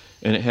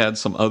 And it had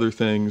some other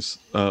things,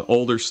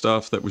 older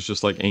stuff that was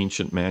just like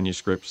ancient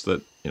manuscripts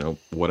that,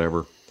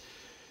 whatever.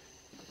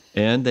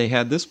 And they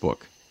had this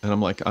book. And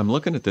I'm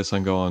looking at this,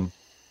 I'm going,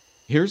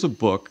 here's a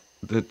book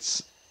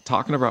that's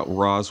talking about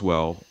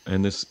Roswell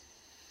and this,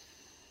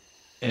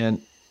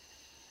 and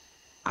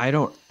I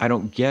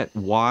don't get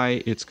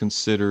why it's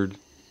considered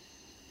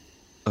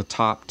a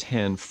top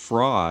 10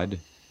 fraud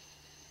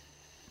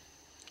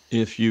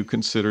if you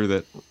consider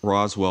that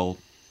Roswell,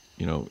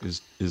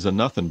 is a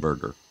nothing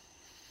burger.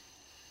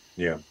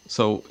 Yeah.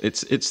 So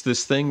it's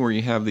this thing where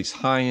you have these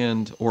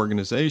high-end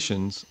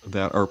organizations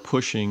that are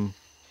pushing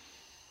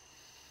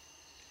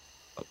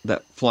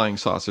that flying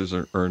saucers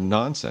are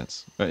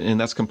nonsense. And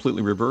that's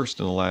completely reversed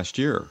in the last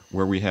year,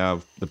 where we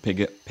have the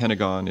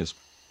Pentagon is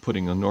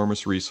putting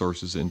enormous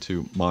resources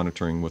into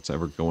monitoring what's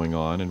ever going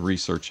on and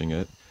researching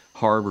it.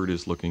 Harvard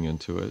is looking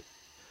into it.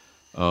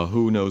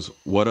 Who knows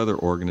what other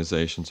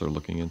organizations are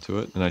looking into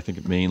it. And I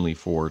think mainly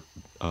for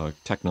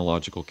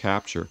technological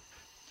capture.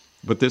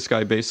 But this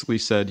guy basically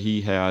said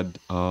he had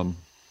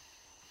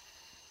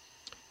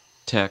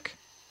tech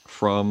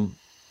from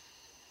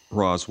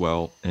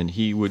Roswell, and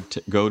he would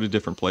go to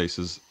different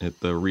places at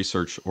the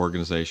research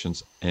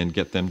organizations and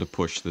get them to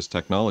push this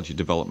technology,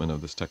 development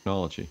of this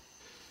technology.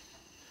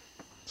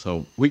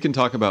 So we can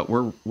talk about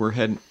we're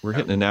hitting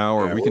an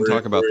hour. Yeah, we can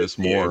talk about this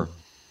more,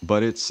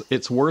 but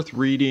it's worth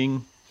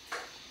reading.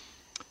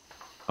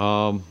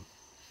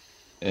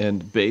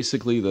 And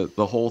basically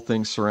the whole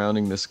thing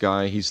surrounding this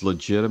guy, he's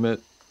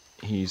legitimate.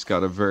 He's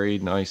got a very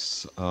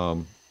nice,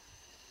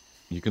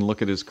 you can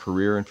look at his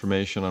career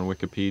information on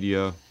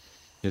Wikipedia.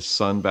 His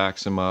son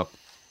backs him up.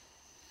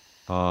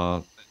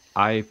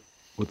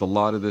 With a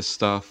lot of this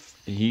stuff,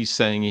 he's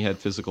saying he had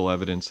physical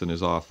evidence in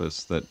his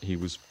office that he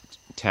was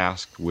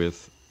tasked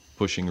with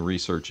pushing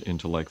research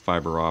into like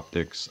fiber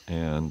optics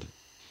and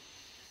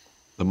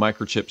the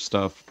microchip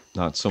stuff,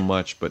 not so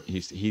much, but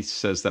he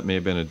says that may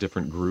have been a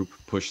different group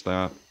push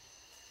that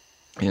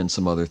and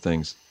some other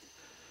things.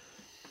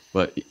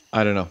 But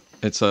I don't know.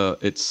 It's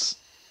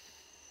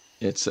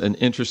an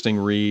interesting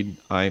read.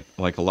 I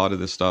like a lot of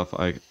this stuff.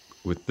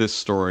 With this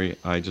story,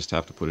 I just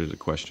have to put it a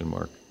question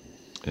mark.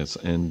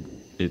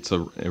 It's a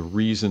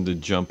reason to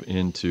jump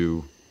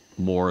into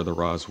more of the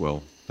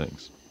Roswell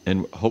things.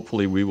 And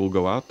hopefully we will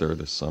go out there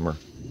this summer.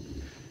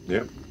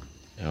 Yep.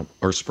 Yeah.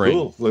 Or spring.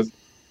 Cool.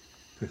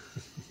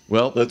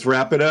 Let's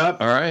wrap it up.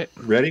 All right.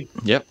 Ready?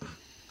 Yep.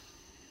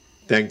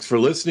 Thanks for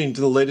listening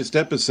to the latest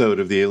episode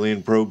of the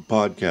Alien Probe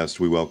Podcast.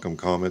 We welcome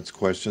comments,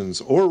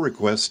 questions, or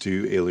requests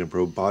to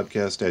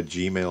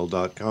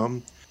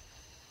alienprobepodcast@gmail.com.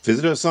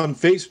 Visit us on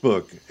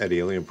Facebook at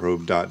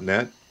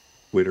alienprobe.net,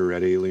 Twitter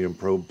at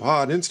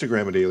alienprobepod,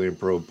 Instagram at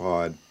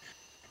alienprobepod,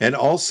 and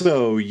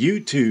also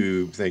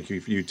YouTube. Thank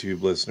you,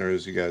 YouTube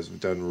listeners. You guys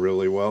have done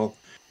really well.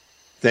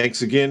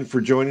 Thanks again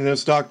for joining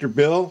us, Dr.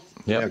 Bill.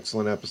 Yep.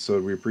 Excellent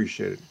episode. We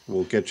appreciate it.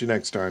 We'll catch you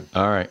next time.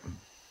 All right.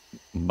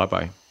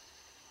 Bye-bye.